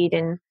sweet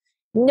and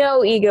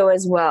no ego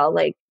as well.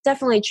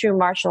 Definitely true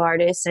martial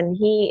artist. And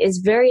he is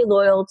very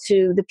loyal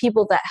to the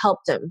people that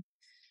helped him.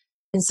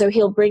 And so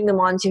he'll bring them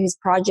onto his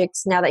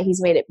projects now that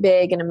he's made it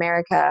big in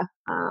America.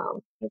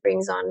 He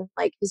brings on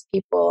like his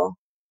people,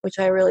 which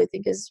I really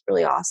think is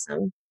really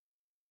awesome.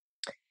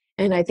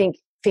 And I think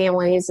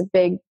family is a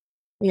big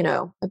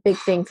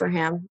thing for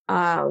him.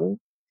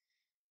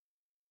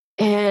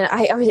 And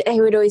I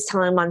would always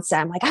tell him on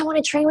set, I'm like, I want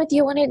to train with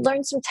you. I want to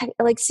learn some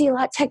see a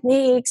lot of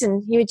techniques.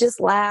 And he would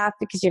just laugh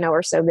because,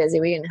 we're so busy.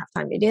 We didn't have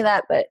time to do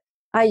that. But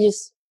I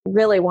just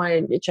really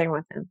wanted to train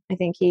with him. I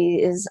think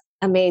he is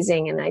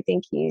amazing. And I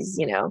think he's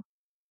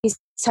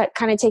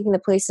kind of taking the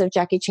place of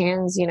Jackie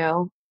Chan's,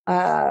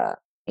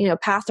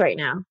 path right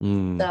now.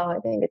 So I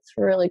think it's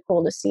really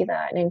cool to see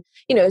that. And,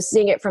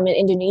 seeing it from an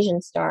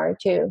Indonesian star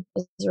too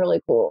is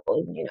really cool.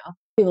 And,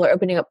 people are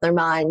opening up their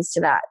minds to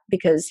that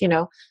because,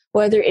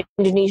 what other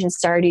Indonesian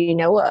star do you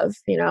know of,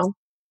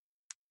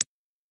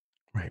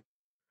 Right.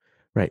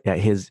 Right. Yeah.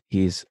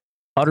 He's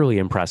utterly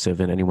impressive,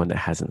 and anyone that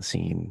hasn't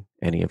seen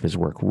any of his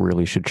work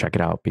really should check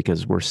it out,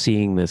 because we're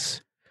seeing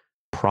this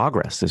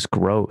progress, this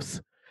growth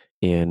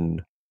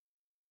in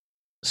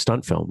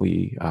stunt film.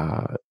 We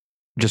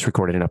just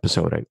recorded an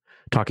episode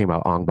talking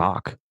about Ong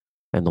Bak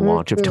and the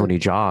launch of Tony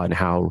Jaa, and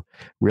how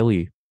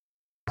really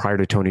prior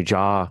to Tony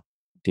Jaa,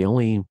 the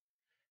only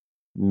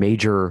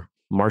major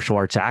martial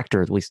arts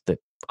actor, at least that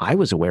I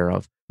was aware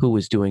of, who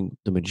was doing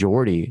the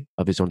majority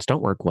of his own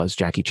stunt work was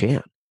Jackie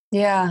Chan.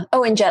 Yeah.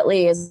 Oh, and Jet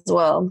Li as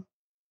well.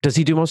 Does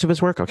he do most of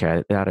his work?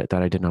 Okay, that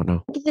I did not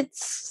know.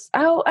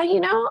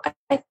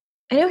 I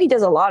know he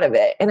does a lot of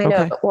it, and I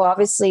know. Well,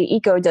 obviously,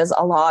 Iko does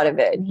a lot of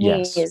it, and he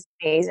is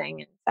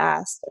amazing and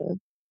fast,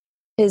 and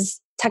his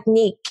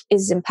technique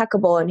is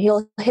impeccable, and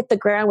he'll hit the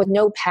ground with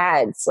no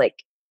pads.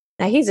 Like,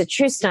 now he's a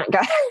true stunt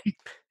guy.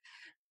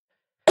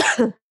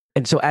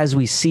 And so, as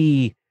we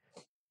see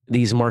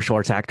these martial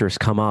arts actors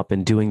come up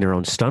and doing their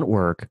own stunt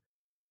work,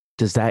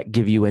 does that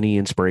give you any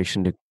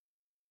inspiration to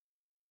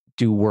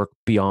do work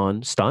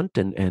beyond stunt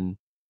and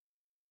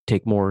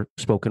take more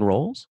spoken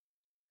roles?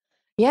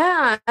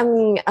 Yeah, I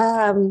mean,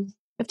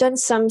 I've done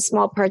some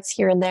small parts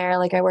here and there.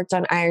 Like I worked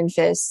on Iron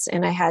Fist,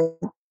 and I had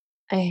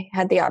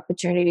the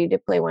opportunity to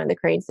play one of the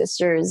Crane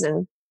sisters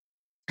and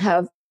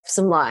have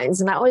some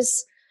lines, and that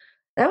was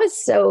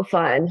so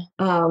fun.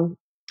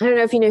 I don't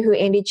know if you know who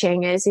Andy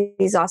Chang is.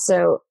 He's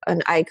also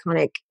an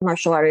iconic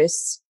martial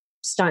artist,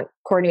 stunt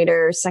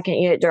coordinator, second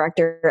unit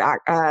director.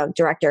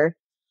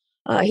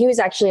 He was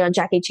actually on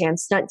Jackie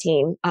Chan's stunt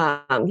team.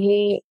 I'll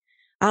be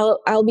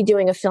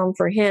doing a film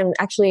for him,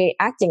 actually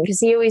acting, because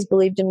he always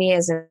believed in me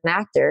as an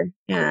actor,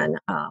 and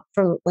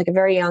from like a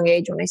very young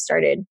age when I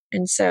started.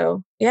 And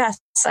so, yes,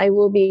 I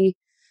will be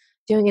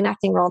doing an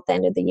acting role at the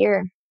end of the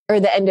year,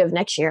 or the end of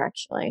next year,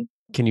 actually.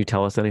 Can you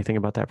tell us anything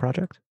about that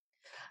project?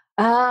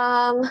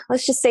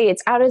 Let's just say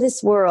it's out of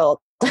this world.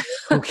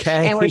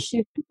 Okay. and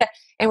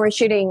we're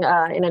shooting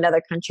in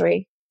another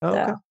country. Oh,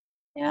 okay. So,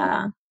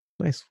 yeah.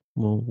 Nice.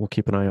 We'll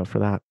keep an eye out for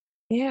that.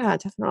 Yeah,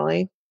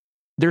 definitely.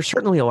 There's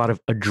certainly a lot of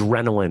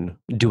adrenaline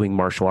doing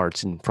martial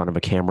arts in front of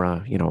a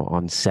camera,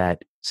 on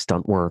set,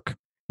 stunt work,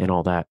 and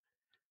all that.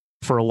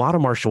 For a lot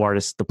of martial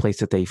artists, the place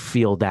that they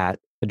feel that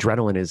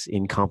adrenaline is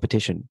in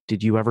competition.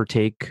 Did you ever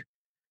take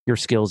your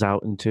skills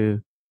out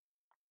into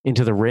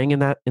the ring in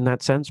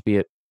that sense, be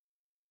it,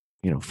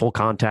 full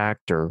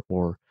contact or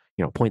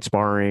point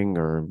sparring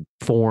or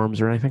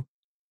forms or anything?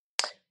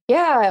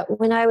 Yeah,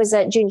 when I was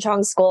at Jun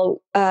Chong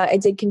School, I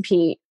did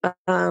compete.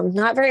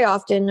 Not very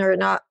often, or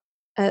not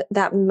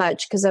that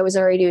much, because I was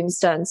already doing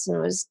stunts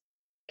and was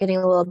getting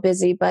a little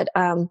busy. But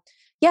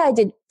yeah, I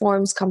did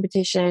forms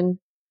competition.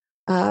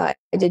 I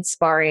did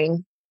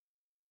sparring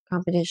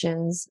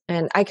competitions,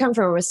 and I come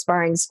from a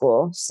sparring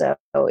school, so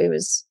it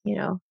was,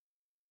 yeah.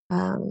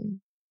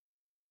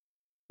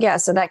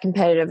 So that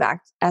competitive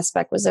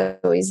aspect was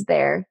always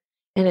there,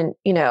 and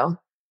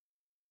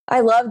I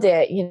loved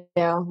it,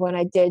 when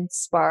I did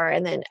spar,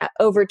 and then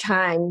over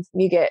time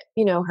you get,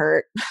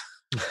 hurt.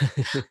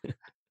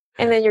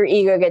 And then your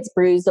ego gets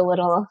bruised a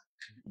little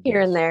here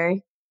and there.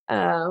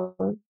 I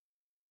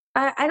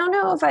don't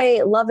know if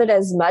I love it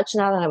as much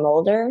now that I'm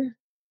older.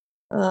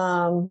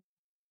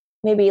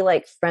 Maybe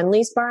like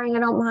friendly sparring, I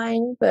don't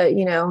mind, but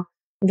I'm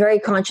very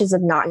conscious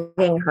of not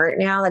getting hurt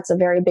now. That's a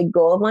very big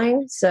goal of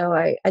mine. So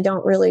I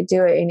don't really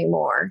do it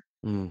anymore.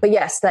 But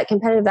yes, that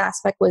competitive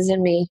aspect was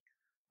in me.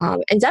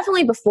 And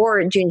definitely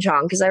before Jun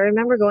Chong, because I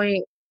remember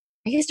I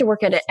used to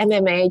work at an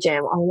MMA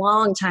gym a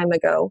long time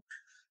ago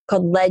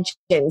called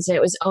Legends, and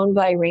it was owned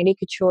by Randy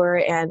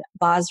Couture and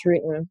Baz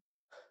Rutten.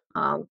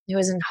 It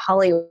was in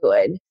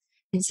Hollywood.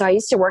 And so I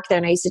used to work there,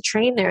 and I used to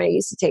train there. I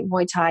used to take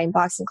Muay Thai and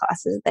boxing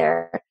classes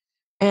there.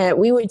 And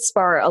we would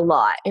spar a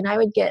lot, and I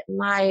would get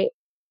my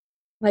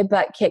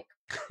butt kicked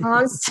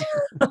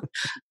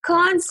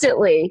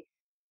constantly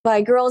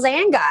by girls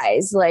and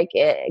guys, like,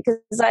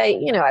 because I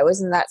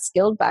wasn't that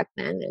skilled back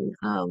then,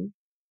 and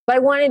but I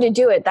wanted to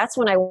do it. That's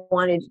when I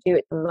wanted to do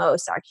it the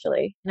most,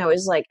 actually. And I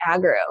was like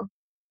aggro.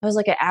 I was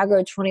like an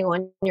aggro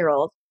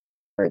 21-year-old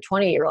or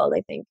 20-year-old,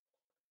 I think.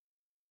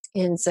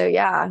 And so,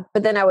 yeah,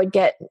 but then I would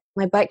get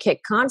my butt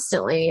kicked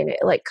constantly, and it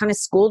like kind of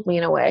schooled me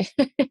in a way.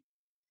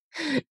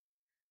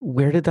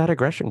 Where did that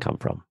aggression come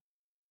from?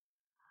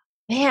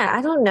 Man,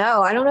 I don't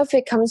know. I don't know if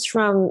it comes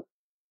from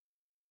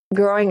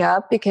growing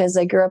up because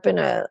I grew up in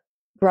a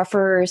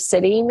rougher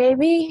city,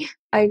 maybe.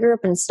 I grew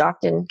up in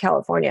Stockton,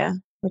 California,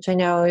 which I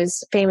know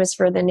is famous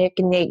for the Nick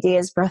and Nate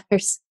Diaz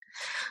brothers.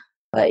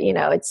 But,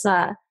 it's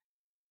not,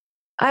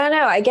 I don't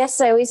know. I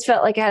guess I always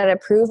felt like I had to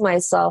prove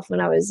myself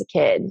when I was a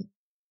kid.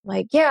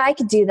 Like, yeah, I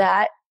could do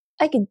that.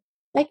 I could,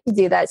 I could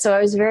do that. So I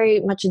was very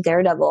much a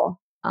daredevil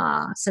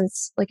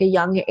since like a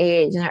young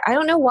age. And I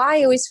don't know why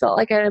I always felt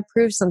like I had to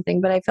prove something,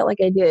 but I felt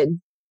like I did.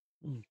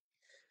 Mm.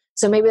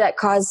 So maybe that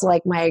caused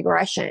like my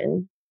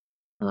aggression.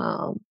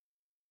 Um,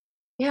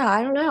 yeah,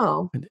 I don't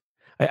know.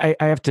 I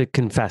have to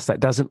confess that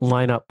doesn't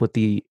line up with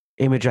the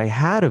image I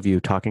had of you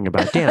talking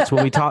about dance.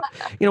 When we talk,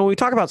 when we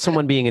talk about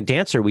someone being a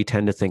dancer, we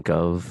tend to think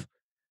of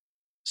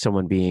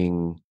someone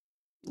being,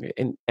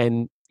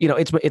 and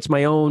it's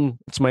my own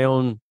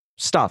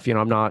stuff.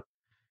 I'm not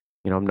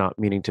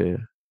meaning to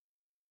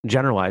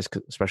generalize,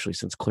 especially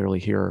since clearly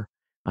here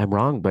I'm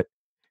wrong. But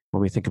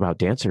when we think about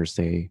dancers,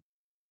 the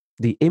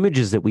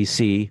images that we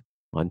see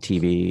on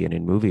TV and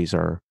in movies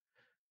are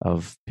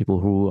of people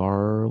who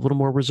are a little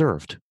more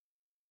reserved,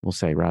 we'll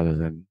say, rather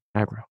than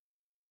aggro.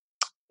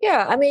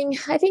 Yeah, I mean,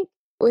 I think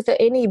with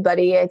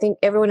anybody, I think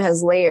everyone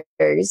has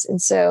layers.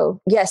 And so,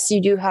 yes,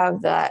 you do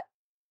have that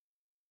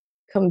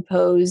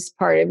composed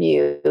part of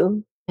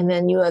you. And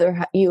then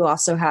you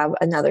also have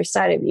another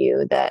side of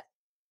you that,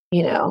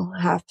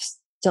 have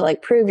to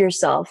like prove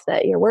yourself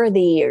that you're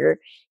worthy or,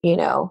 you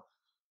know,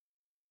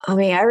 I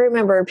mean, I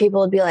remember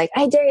people would be like,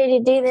 I dare you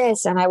to do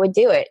this. And I would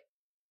do it.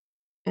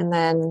 And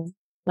then,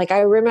 like, I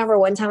remember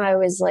one time I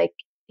was like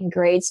in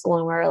grade school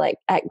and we were like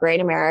at Great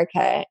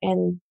America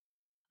and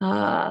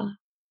uh,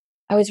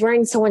 I was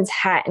wearing someone's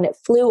hat and it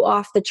flew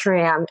off the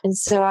tram. And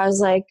so I was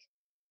like,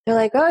 they're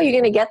like, oh, you're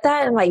going to get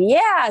that? And I'm like,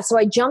 yeah. So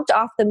I jumped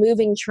off the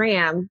moving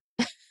tram,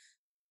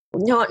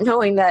 not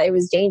knowing that it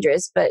was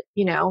dangerous, but,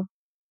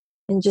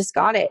 and just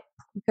got it.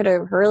 I could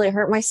have really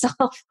hurt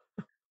myself.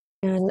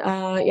 And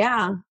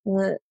yeah,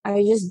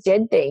 I just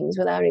did things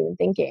without even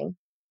thinking.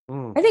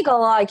 Mm, I think a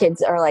lot of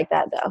kids are like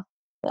that though.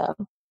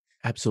 So,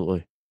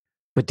 absolutely.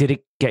 But did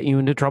it get you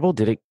into trouble?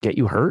 Did it get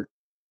you hurt?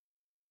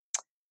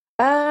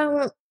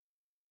 um,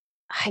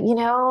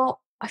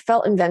 I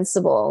felt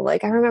invincible.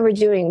 Like I remember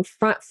doing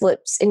front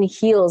flips in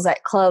heels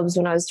at clubs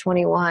when I was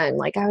 21.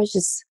 Like I was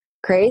just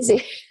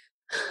crazy.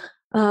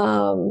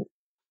 um,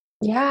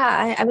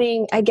 yeah, I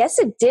mean, I guess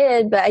it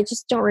did, but I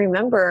just don't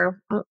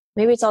remember.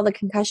 Maybe it's all the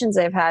concussions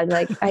I've had.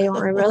 Like I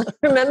don't really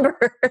remember.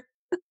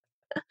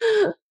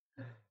 Oh,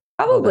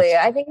 Probably.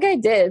 that's I think I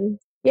did.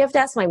 You have to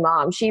ask my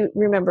mom. She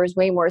remembers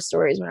way more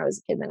stories when I was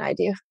a kid than I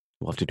do.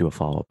 we'll have to do a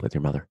follow up with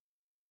your mother.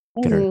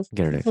 Mhm.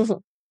 Get her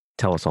to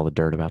tell us all the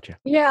dirt about you.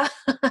 Yeah,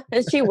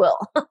 she will.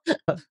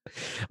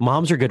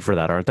 Moms are good for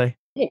that, aren't they?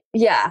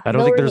 Yeah, I don't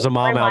they'll think there's a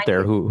mom out remind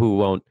there you. who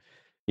won't,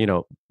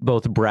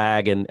 both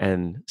brag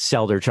and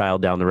sell their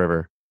child down the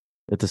river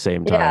at the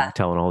same time, Yeah,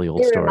 telling all the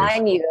old they stories.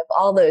 remind you of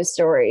all those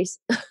stories.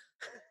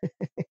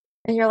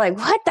 And you're like,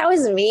 what? That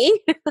was me?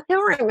 I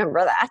don't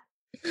remember that.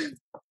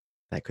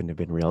 That couldn't have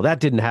been real. That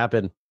didn't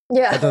happen.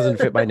 Yeah, That doesn't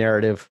fit my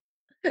narrative.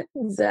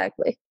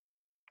 exactly.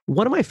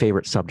 One of my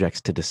favorite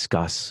subjects to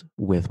discuss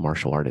with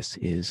martial artists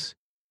is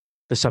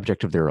the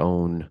subject of their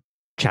own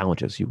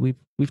challenges. We've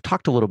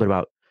talked a little bit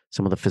about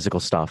some of the physical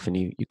stuff, and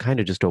you kind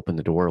of just opened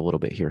the door a little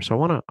bit here. So I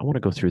want to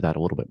go through that a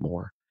little bit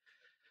more.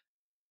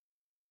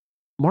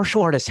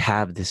 Martial artists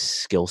have this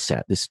skill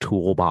set, this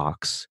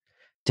toolbox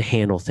to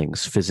handle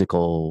things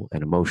physical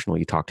and emotional.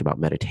 You talked about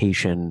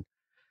meditation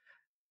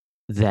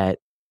that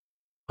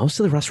most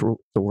of the rest of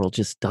the world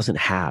just doesn't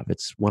have.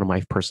 It's one of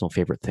my personal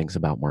favorite things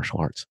about martial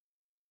arts.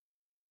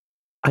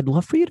 I'd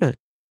love for you to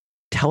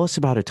tell us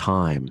about a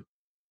time,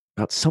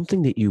 about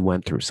something that you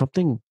went through,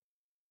 something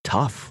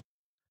tough,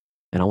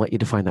 and I'll let you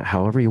define that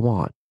however you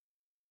want,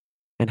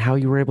 and how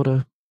you were able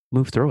to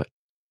move through it.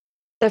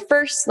 The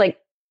first, like,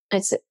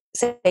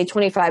 say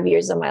 25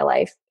 years of my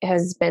life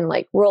has been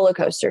like roller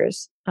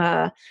coasters.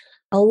 A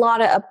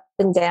lot of up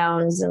and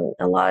downs and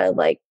a lot of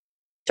like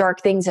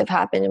dark things have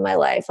happened in my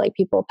life, like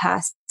people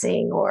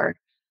passing or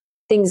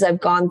things I've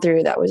gone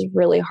through that was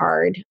really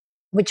hard,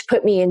 which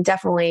put me in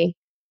definitely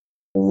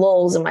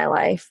lulls in my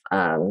life.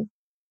 And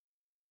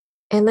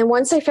then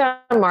once I found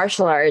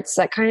martial arts,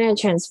 that kind of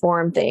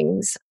transformed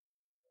things.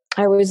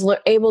 I was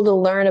able to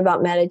learn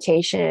about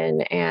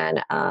meditation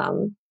and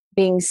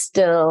being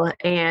still.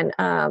 And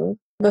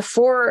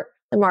before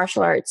the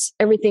martial arts,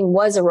 everything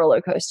was a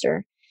roller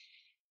coaster.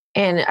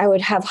 And I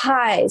would have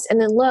highs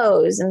and then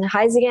lows and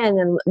highs again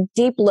and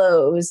deep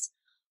lows.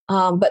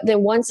 But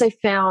then once I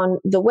found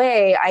the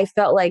way, I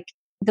felt like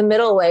the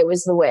middle way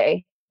was the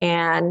way.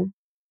 And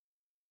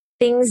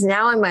things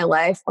now in my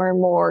life are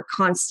more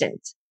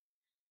constant.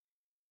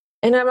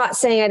 And I'm not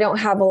saying I don't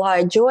have a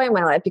lot of joy in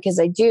my life because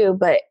I do,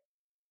 but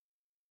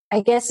I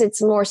guess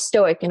it's more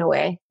stoic in a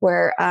way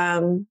where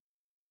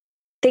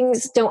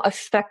things don't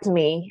affect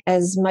me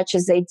as much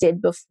as they did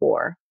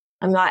before.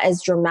 I'm not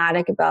as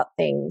dramatic about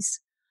things.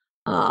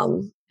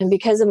 And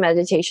because of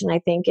meditation, I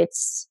think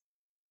it's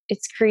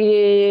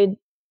created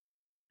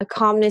a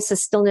calmness, a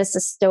stillness,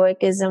 a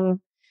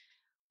stoicism.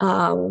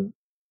 So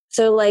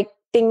like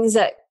things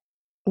that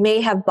may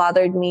have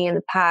bothered me in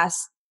the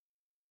past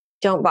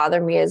don't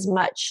bother me as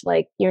much.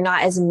 Like you're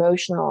not as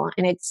emotional.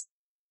 And it's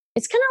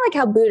kind of like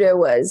how Buddha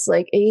was.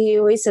 Like he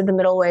always said the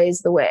middle way is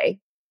the way.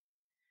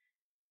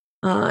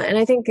 And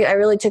I think I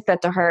really took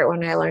that to heart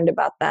when I learned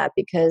about that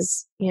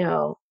because, you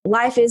know,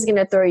 life is going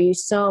to throw you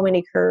so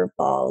many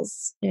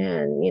curveballs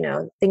and, you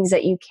know, things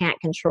that you can't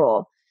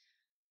control.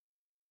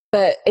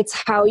 But it's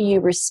how you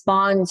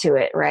respond to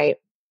it, right?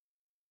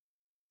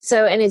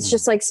 So, and it's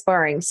just like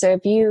sparring. So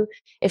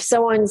if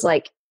someone's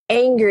like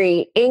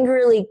angrily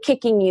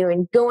kicking you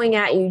and going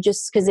at you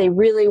just because they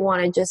really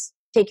want to just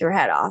take your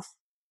head off,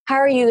 how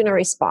are you going to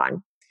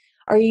respond?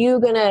 Are you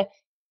going to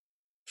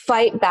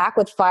fight back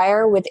with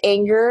fire, with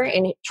anger,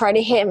 and try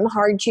to hit him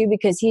hard too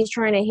because he's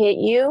trying to hit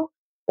you?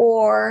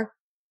 Or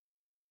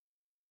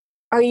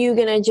are you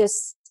going to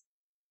just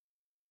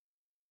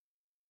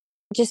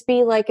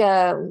be like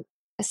a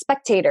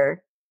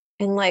spectator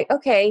and like,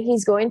 okay,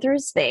 he's going through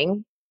his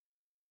thing,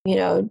 you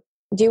know,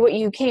 do what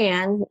you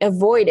can,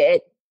 avoid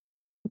it,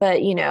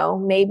 but you know,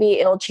 maybe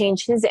it'll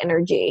change his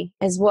energy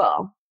as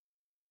well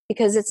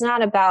because it's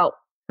not about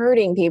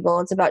hurting people,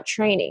 it's about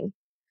training.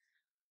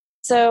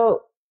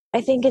 So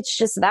I think it's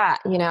just that,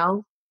 you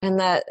know, and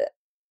that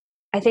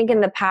I think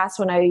in the past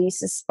when I used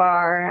to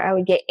spar, I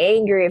would get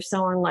angry if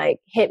someone like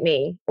hit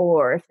me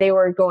or if they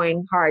were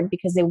going hard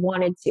because they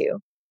wanted to.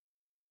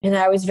 And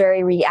I was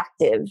very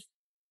reactive.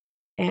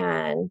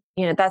 And,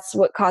 you know, that's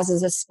what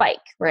causes a spike,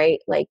 right?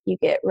 Like you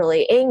get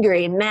really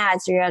angry and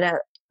mad. So you're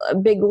at a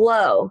big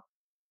low.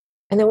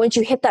 And then once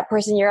you hit that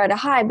person, you're at a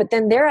high, but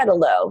then they're at a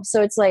low.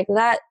 So it's like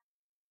that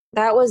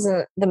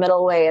wasn't the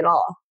middle way at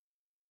all.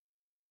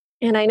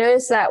 And I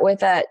noticed that with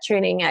that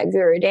training at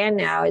Guru Dan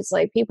now, it's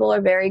like people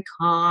are very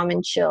calm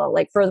and chill.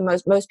 Like for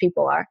the most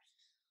people are.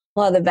 A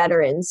lot of the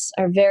veterans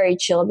are very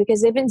chill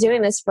because they've been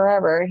doing this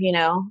forever, you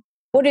know.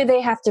 What do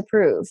they have to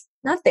prove?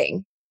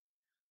 Nothing.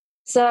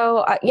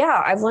 So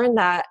yeah, I've learned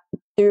that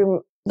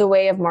through the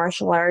way of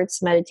martial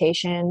arts,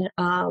 meditation,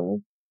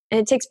 and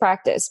it takes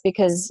practice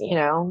because, you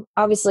know,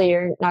 obviously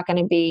you're not going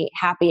to be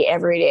happy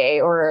every day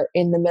or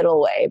in the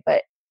middle way,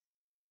 but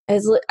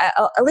at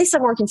least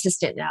I'm more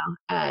consistent now.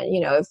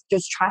 You know, if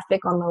there's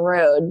traffic on the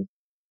road,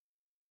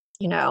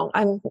 you know,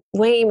 I'm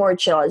way more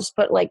chill. I just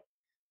put like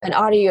an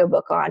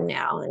audiobook on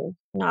now and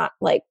not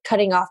like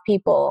cutting off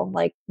people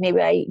like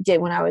maybe I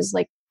did when I was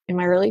like in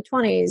my early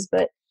 20s.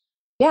 But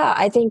yeah,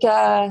 I think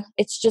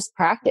it's just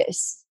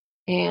practice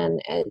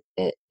and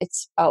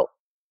it's about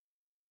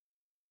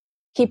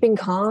keeping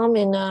calm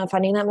and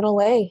finding that middle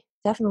way.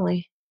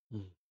 Definitely.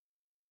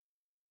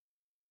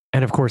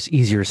 And of course,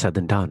 easier said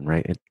than done,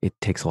 right? It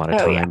takes a lot of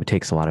time. Yeah. It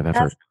takes a lot of effort.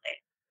 Definitely.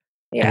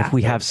 Yeah. And if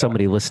we have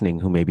somebody listening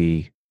who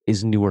maybe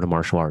is newer to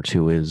martial arts,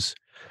 who is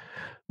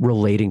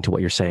relating to what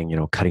you're saying, you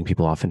know, cutting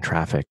people off in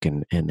traffic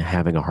and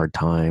having a hard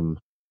time,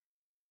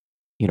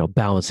 you know,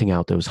 balancing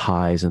out those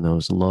highs and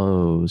those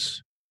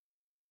lows,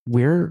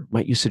 where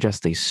might you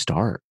suggest they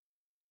start?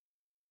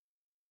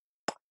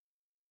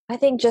 I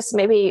think just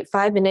maybe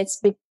 5 minutes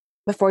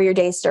before your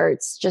day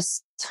starts,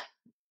 just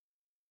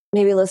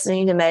maybe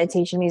listening to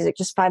meditation music,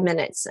 just 5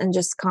 minutes and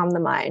just calm the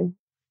mind.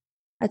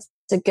 That's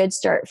a good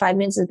start. 5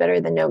 minutes is better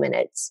than no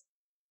minutes.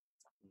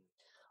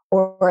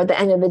 Or at the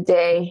end of the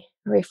day,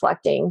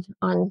 reflecting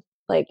on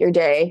like your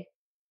day.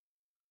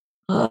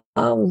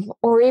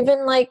 Or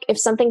even like if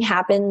something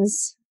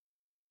happens,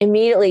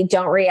 immediately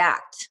don't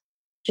react.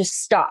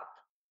 Just stop.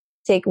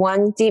 Take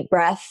one deep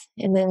breath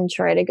and then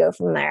try to go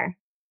from there.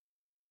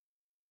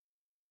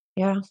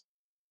 Yeah.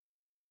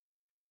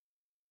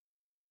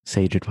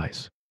 Sage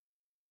advice.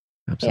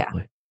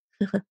 Absolutely.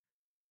 Yeah.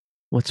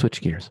 Let's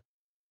switch gears.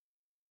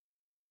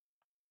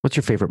 What's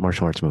your favorite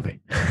martial arts movie?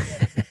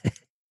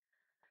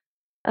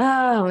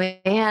 Oh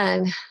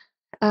man.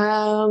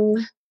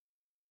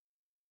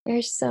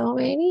 There's so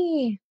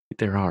many.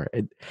 There are.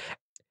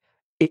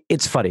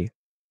 It's funny.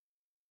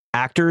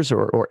 Actors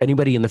or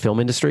anybody in the film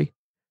industry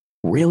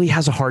really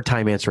has a hard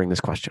time answering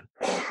this question.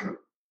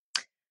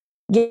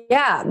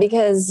 Yeah,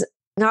 because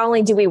not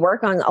only do we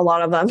work on a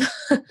lot of them,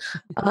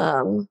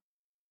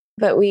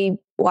 but we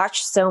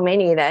watch so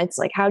many that it's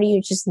like, how do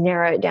you just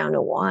narrow it down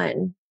to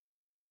one?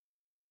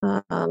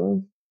 You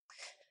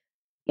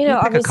know,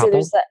 obviously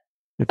there's that.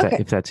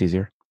 If that's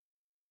easier.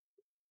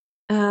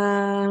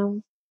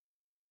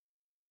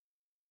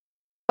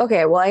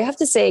 Okay, well, I have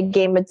to say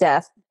Game of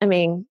Death. I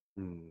mean,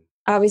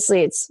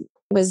 obviously it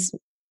was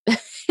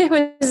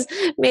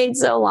made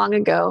so long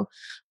ago,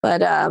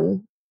 but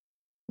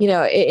you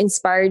know, it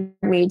inspired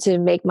me to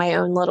make my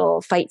own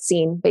little fight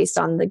scene based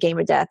on the Game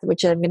of Death,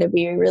 which I'm going to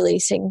be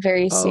releasing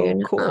very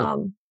soon.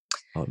 Cool.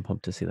 I'm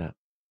pumped to see that.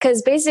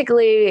 Because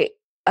basically,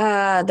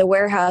 the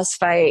warehouse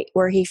fight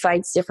where he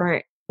fights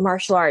different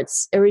martial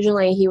arts.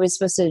 Originally, he was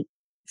supposed to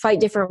fight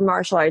different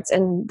martial arts,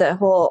 and the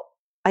whole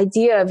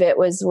idea of it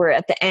was where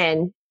at the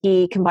end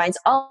he combines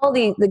all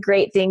the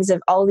great things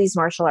of all these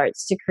martial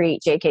arts to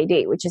create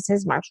JKD, which is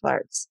his martial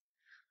arts.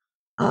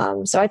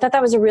 So I thought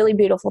that was a really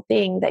beautiful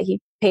thing that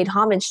he paid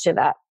homage to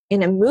that.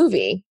 in a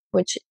movie,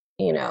 which,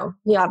 he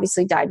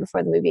obviously died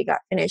before the movie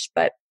got finished,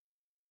 but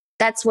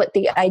that's what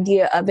the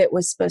idea of it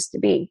was supposed to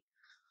be.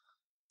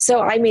 So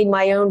I made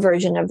my own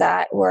version of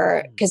that,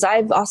 because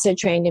I've also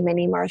trained in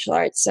many martial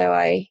arts. So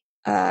I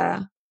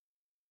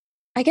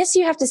guess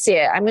you have to see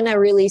it. I'm going to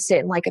release it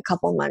in like a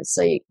couple months.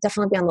 So you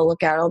definitely be on the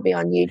lookout. It'll be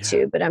on YouTube,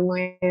 Yeah. but I'm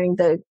wearing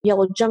the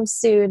yellow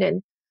jumpsuit,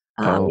 and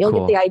you'll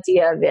cool. get the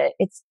idea of it.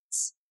 It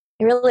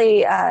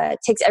really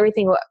takes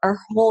everything what our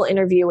whole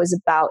interview was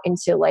about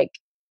into like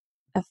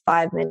a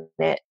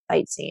 5-minute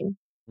fight scene.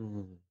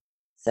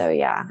 So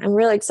yeah, I'm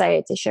really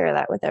excited to share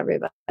that with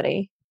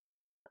everybody.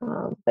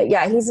 But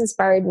yeah, he's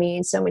inspired me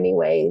in so many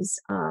ways.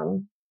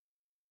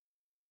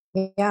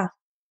 Yeah.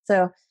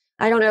 So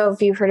I don't know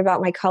if you've heard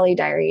about my Kali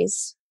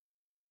Diaries.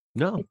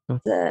 No.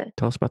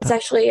 Tell us about It's that.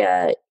 actually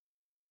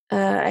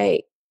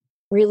I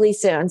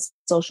release it on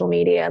social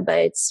media, but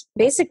it's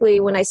basically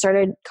when I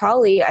started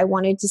Kali, I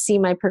wanted to see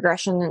my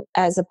progression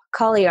as a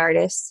Kali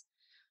artist.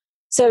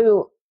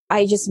 So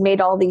I just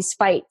made all these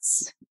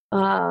fights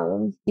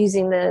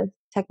using the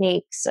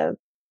techniques of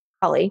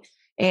Kali,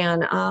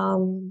 and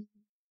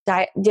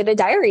did a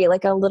diary,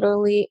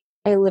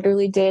 I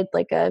literally did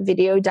like a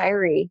video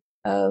diary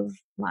of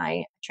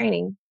my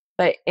training,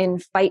 but in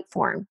fight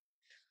form.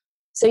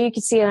 So you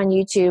can see it on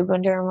YouTube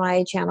under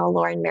my channel,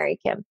 Lauren Mary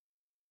Kim.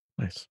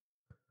 Nice.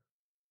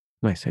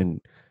 And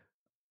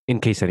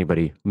in case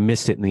anybody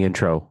missed it in the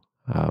intro,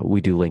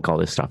 we do link all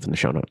this stuff in the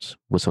show notes,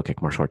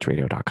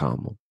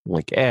 whistlekickmartialartsradio.com. We'll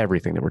link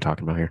everything that we're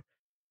talking about here.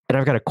 And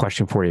I've got a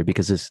question for you,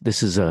 because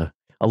this is a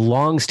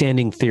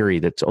long-standing theory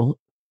there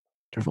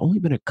have only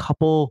been a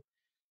couple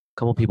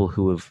people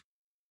who have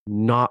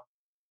not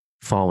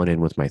fallen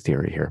in with my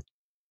theory here.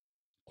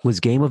 Was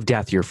Game of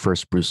Death your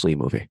first Bruce Lee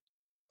movie?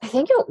 I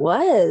think it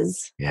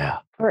was. Yeah.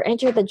 Or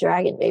Enter the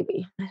Dragon,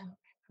 maybe. I don't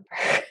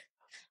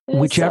remember.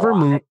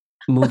 Whichever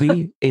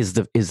movie is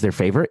their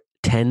favorite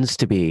tends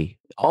to be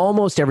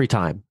almost every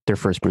time their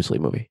first Bruce Lee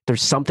movie.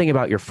 There's something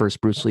about your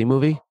first Bruce Lee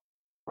movie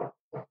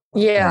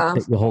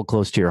that you hold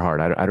close to your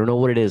heart. I don't know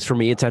what it is. For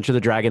me, it's Enter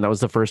the Dragon. That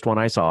was the first one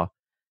I saw,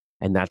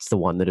 and that's the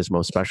one that is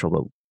most special.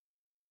 But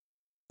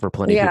for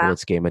plenty of people,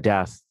 it's Game of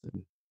Death.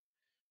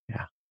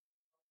 Yeah.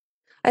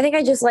 I think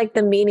I just like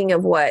the meaning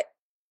of what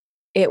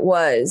it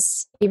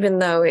was, even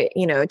though it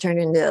turned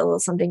into a little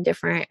something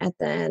different at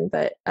the end.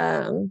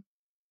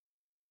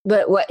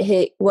 But what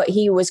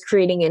he was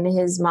creating in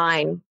his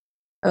mind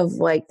of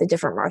like the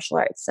different martial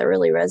arts, that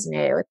really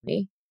resonated with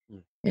me,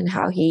 and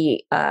how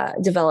he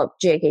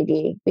developed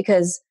JKD,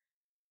 because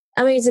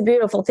I mean, it's a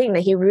beautiful thing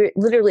that he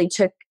literally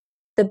took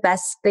the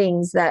best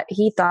things that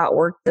he thought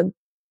worked the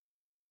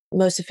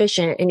most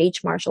efficient in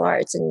each martial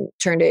arts and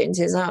turned it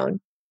into his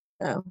own.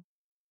 So.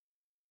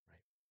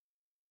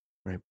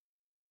 Right.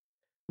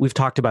 We've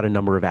talked about a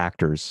number of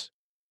actors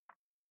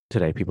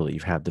today, people that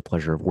you've had the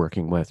pleasure of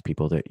working with,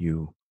 people that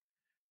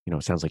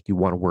it sounds like you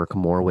want to work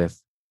more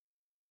with.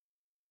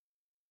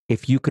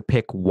 If you could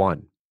pick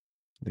one,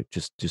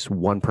 just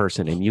one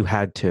person, and you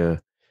had to,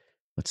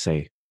 let's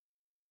say,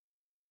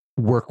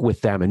 work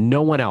with them and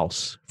no one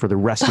else for the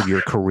rest of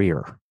your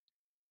career,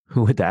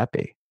 who would that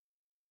be?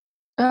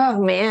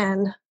 Oh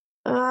man.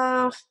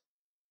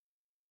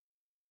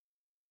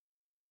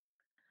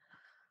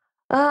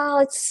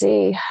 Let's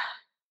see.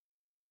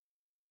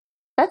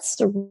 That's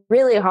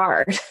really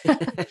hard.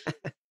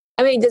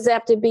 I mean, does it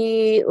have to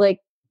be like,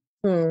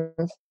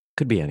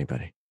 Could be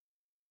anybody.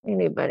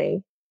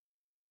 Anybody.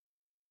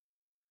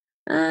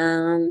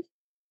 Maybe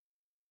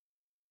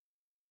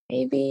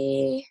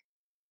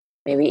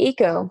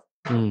Eco.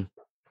 I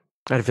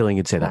had a feeling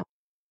you'd say that.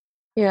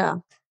 Yeah.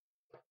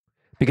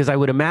 Because I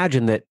would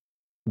imagine that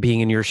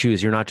being in your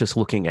shoes, you're not just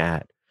looking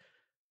at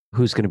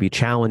who's going to be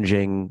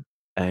challenging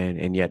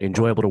and yet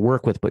enjoyable to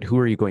work with, but who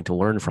are you going to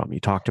learn from? You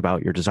talked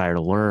about your desire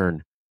to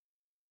learn.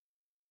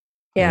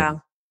 Yeah.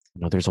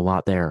 And, there's a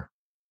lot there,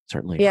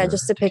 certainly. Yeah,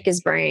 just to pick his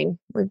brain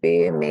would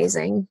be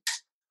amazing.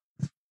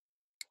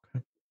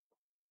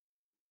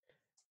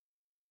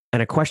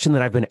 And a question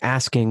that I've been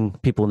asking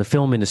people in the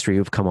film industry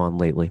who've come on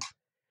lately: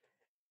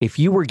 if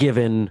you were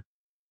given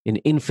an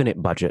infinite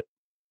budget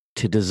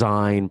to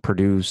design,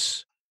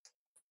 produce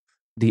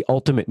the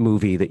ultimate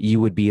movie that you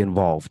would be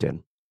involved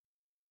in,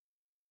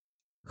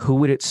 who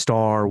would it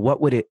star?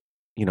 What would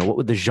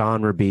the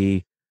genre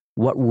be?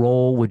 What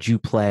role would you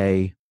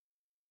play?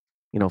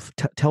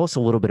 Tell us a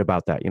little bit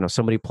about that.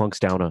 Somebody plunks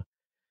down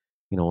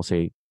we'll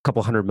say a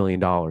couple $100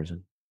 million,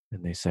 and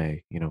they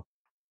say,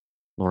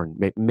 Lauren,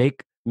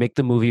 make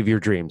the movie of your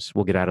dreams.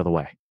 We'll get out of the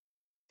way.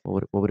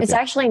 What would it It's be?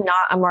 actually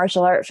not a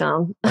martial art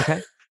film.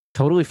 Okay.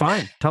 Totally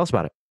fine. Tell us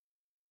about it.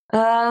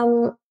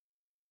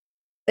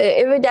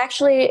 It would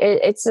actually,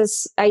 it's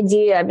this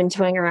idea I've been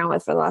toying around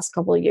with for the last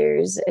couple of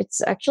years.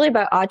 It's actually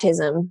about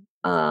autism,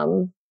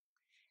 and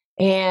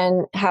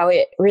how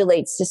it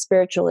relates to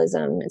spiritualism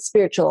and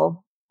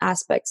spiritual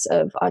aspects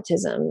of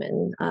autism.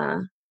 And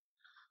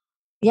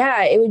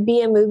yeah, it would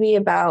be a movie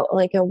about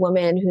like a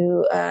woman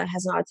who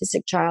has an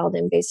autistic child,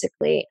 and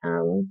basically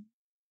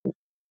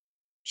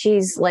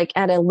she's like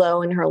at a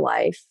low in her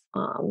life.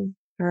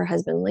 her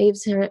husband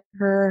leaves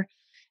her,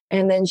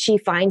 and then she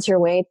finds her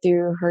way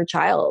through her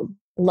child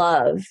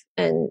love,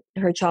 and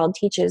her child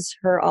teaches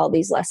her all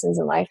these lessons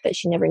in life that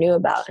she never knew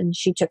about and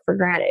she took for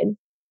granted,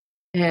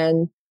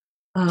 and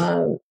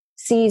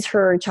sees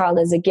her child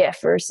as a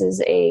gift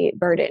versus a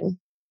burden.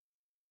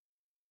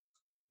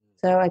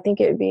 So I think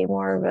it would be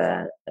more of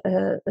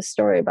a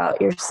story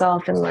about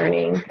yourself and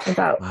learning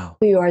about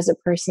who you are as a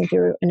person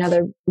through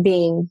another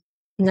being,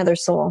 another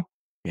soul.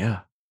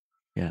 Yeah.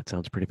 Yeah, it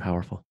sounds pretty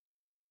powerful.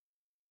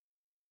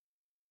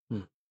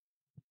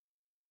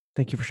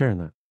 Thank you for sharing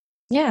that.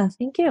 Yeah,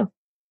 thank you.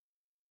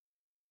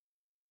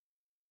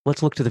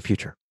 Let's look to the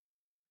future.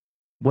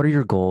 What are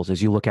your goals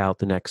as you look out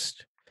the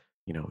next,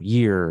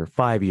 year,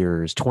 5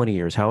 years, 20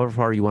 years, however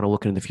far you want to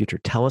look into the future?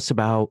 Tell us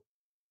about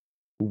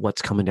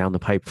what's coming down the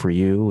pipe for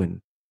you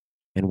and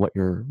what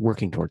you're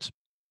working towards.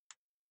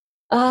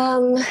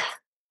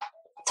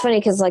 It's funny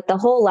because like the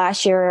whole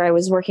last year I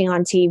was working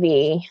on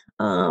TV,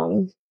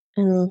 and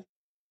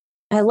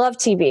I love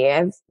TV.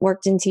 I've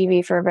worked in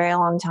TV for a very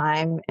long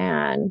time,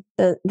 and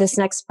this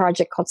next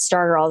project called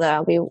Stargirl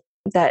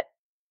that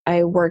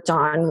I worked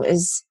on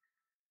is,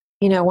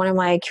 one of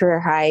my career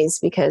highs,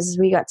 because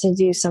we got to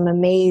do some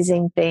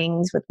amazing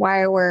things with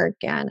wire work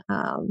and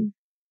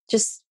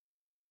just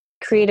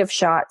creative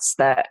shots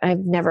that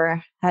I've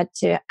never had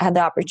the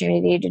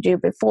opportunity to do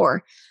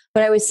before.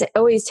 But I was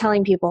always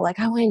telling people like,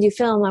 I want to do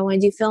film. I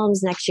want to do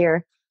films next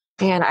year.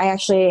 And I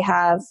actually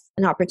have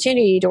an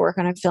opportunity to work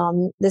on a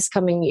film this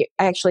coming year.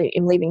 I actually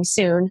am leaving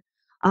soon.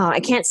 I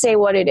can't say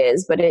what it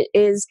is, but it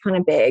is kind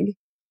of big.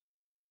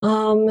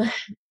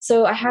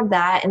 So I have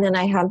that. And then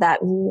I have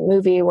that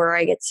movie where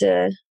I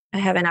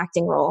have an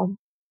acting role.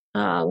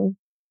 And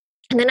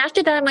then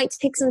after that, I might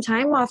take some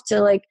time off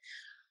to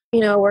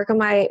work on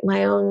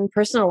my own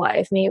personal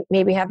life,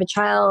 maybe have a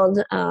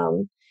child.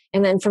 And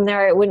then from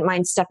there, I wouldn't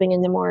mind stepping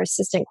into more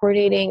assistant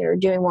coordinating or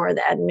doing more of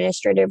the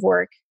administrative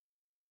work,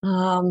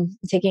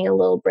 taking a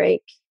little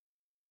break.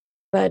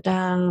 But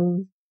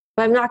I'm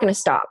not going to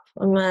stop.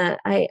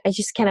 I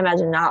just can't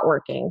imagine not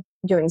working,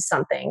 doing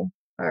something,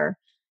 or,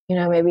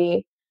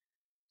 maybe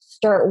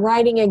start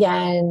writing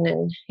again.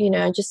 And,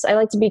 I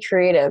like to be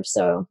creative.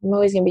 So I'm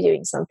always going to be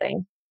doing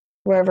something.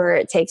 Wherever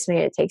it takes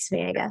me, I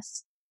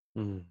guess.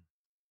 Mm.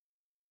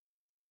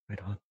 Right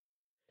on.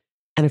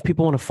 And if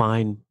people want to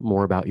find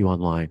more about you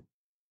online,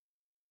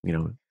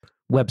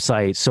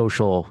 website,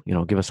 social,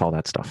 give us all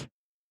that stuff.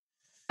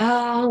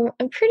 I'm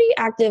pretty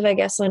active, I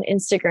guess, on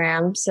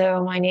Instagram.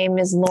 So my name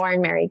is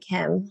Lauren Mary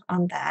Kim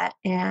on that,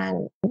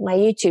 and my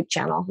YouTube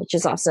channel, which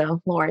is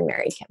also Lauren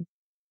Mary Kim.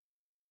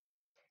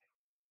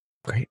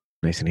 Great.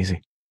 Nice and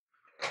easy.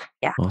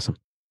 Yeah. Awesome.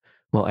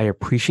 Well, I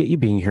appreciate you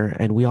being here.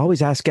 And we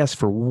always ask guests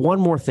for one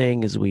more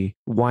thing as we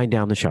wind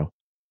down the show.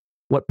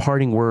 What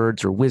parting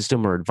words or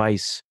wisdom or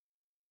advice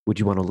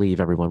would you want to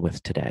leave everyone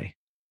with today?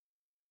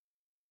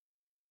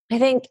 I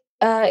think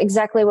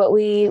exactly what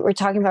we were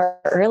talking about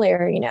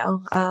earlier,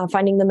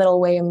 finding the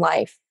middle way in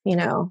life,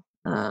 not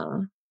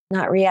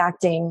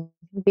reacting,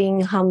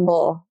 being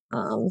humble,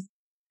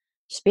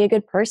 just be a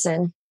good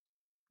person.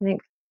 I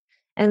think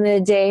end of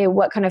the day,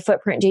 what kind of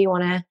footprint do you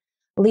want to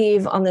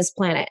leave on this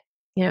planet?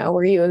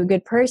 Were you a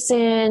good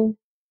person?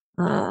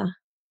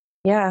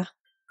 Yeah.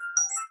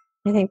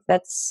 I think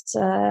that's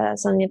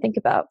something to think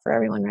about for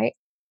everyone, right?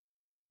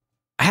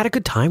 I had a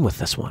good time with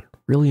this one.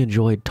 Really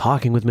enjoyed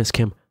talking with Miss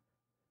Kim.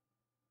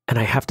 And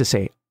I have to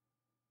say,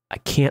 I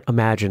can't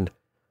imagine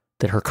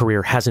that her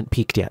career hasn't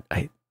peaked yet.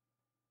 I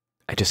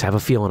just have a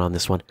feeling on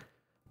this one.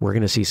 We're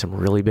going to see some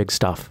really big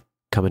stuff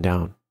coming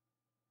down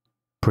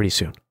pretty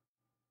soon.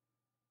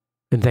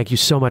 And thank you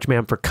so much,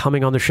 ma'am, for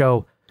coming on the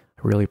show.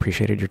 I really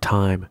appreciated your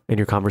time and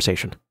your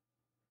conversation.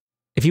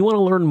 If you want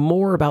to learn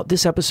more about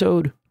this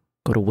episode,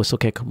 go to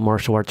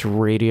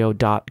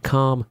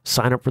whistlekickmartialartsradio.com,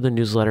 sign up for the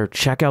newsletter,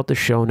 check out the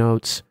show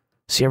notes,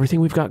 see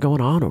everything we've got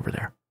going on over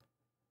there.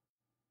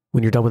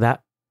 When you're done with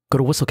that, go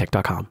to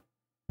whistlekick.com.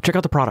 Check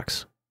out the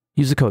products.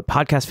 Use the code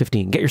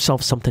podcast15. Get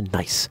yourself something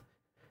nice.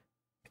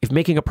 If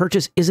making a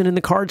purchase isn't in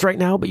the cards right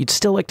now, but you'd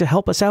still like to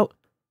help us out,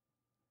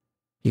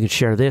 you can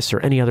share this or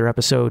any other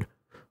episode.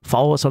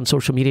 Follow us on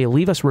social media.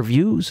 Leave us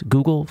reviews.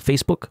 Google,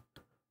 Facebook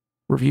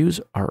reviews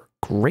are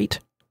great.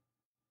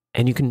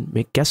 And you can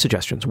make guest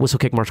suggestions.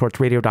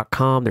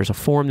 whistlekickmartialartsradio.com. There's a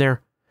form there.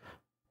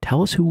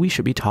 Tell us who we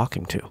should be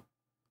talking to.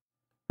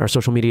 Our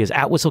social media is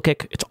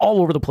 @whistlekick. It's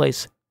all over the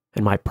place.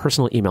 And my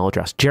personal email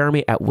address,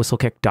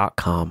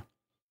 jeremy@whistlekick.com.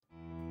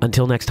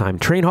 Until next time,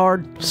 train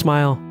hard,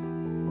 smile,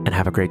 and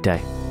have a great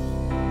day.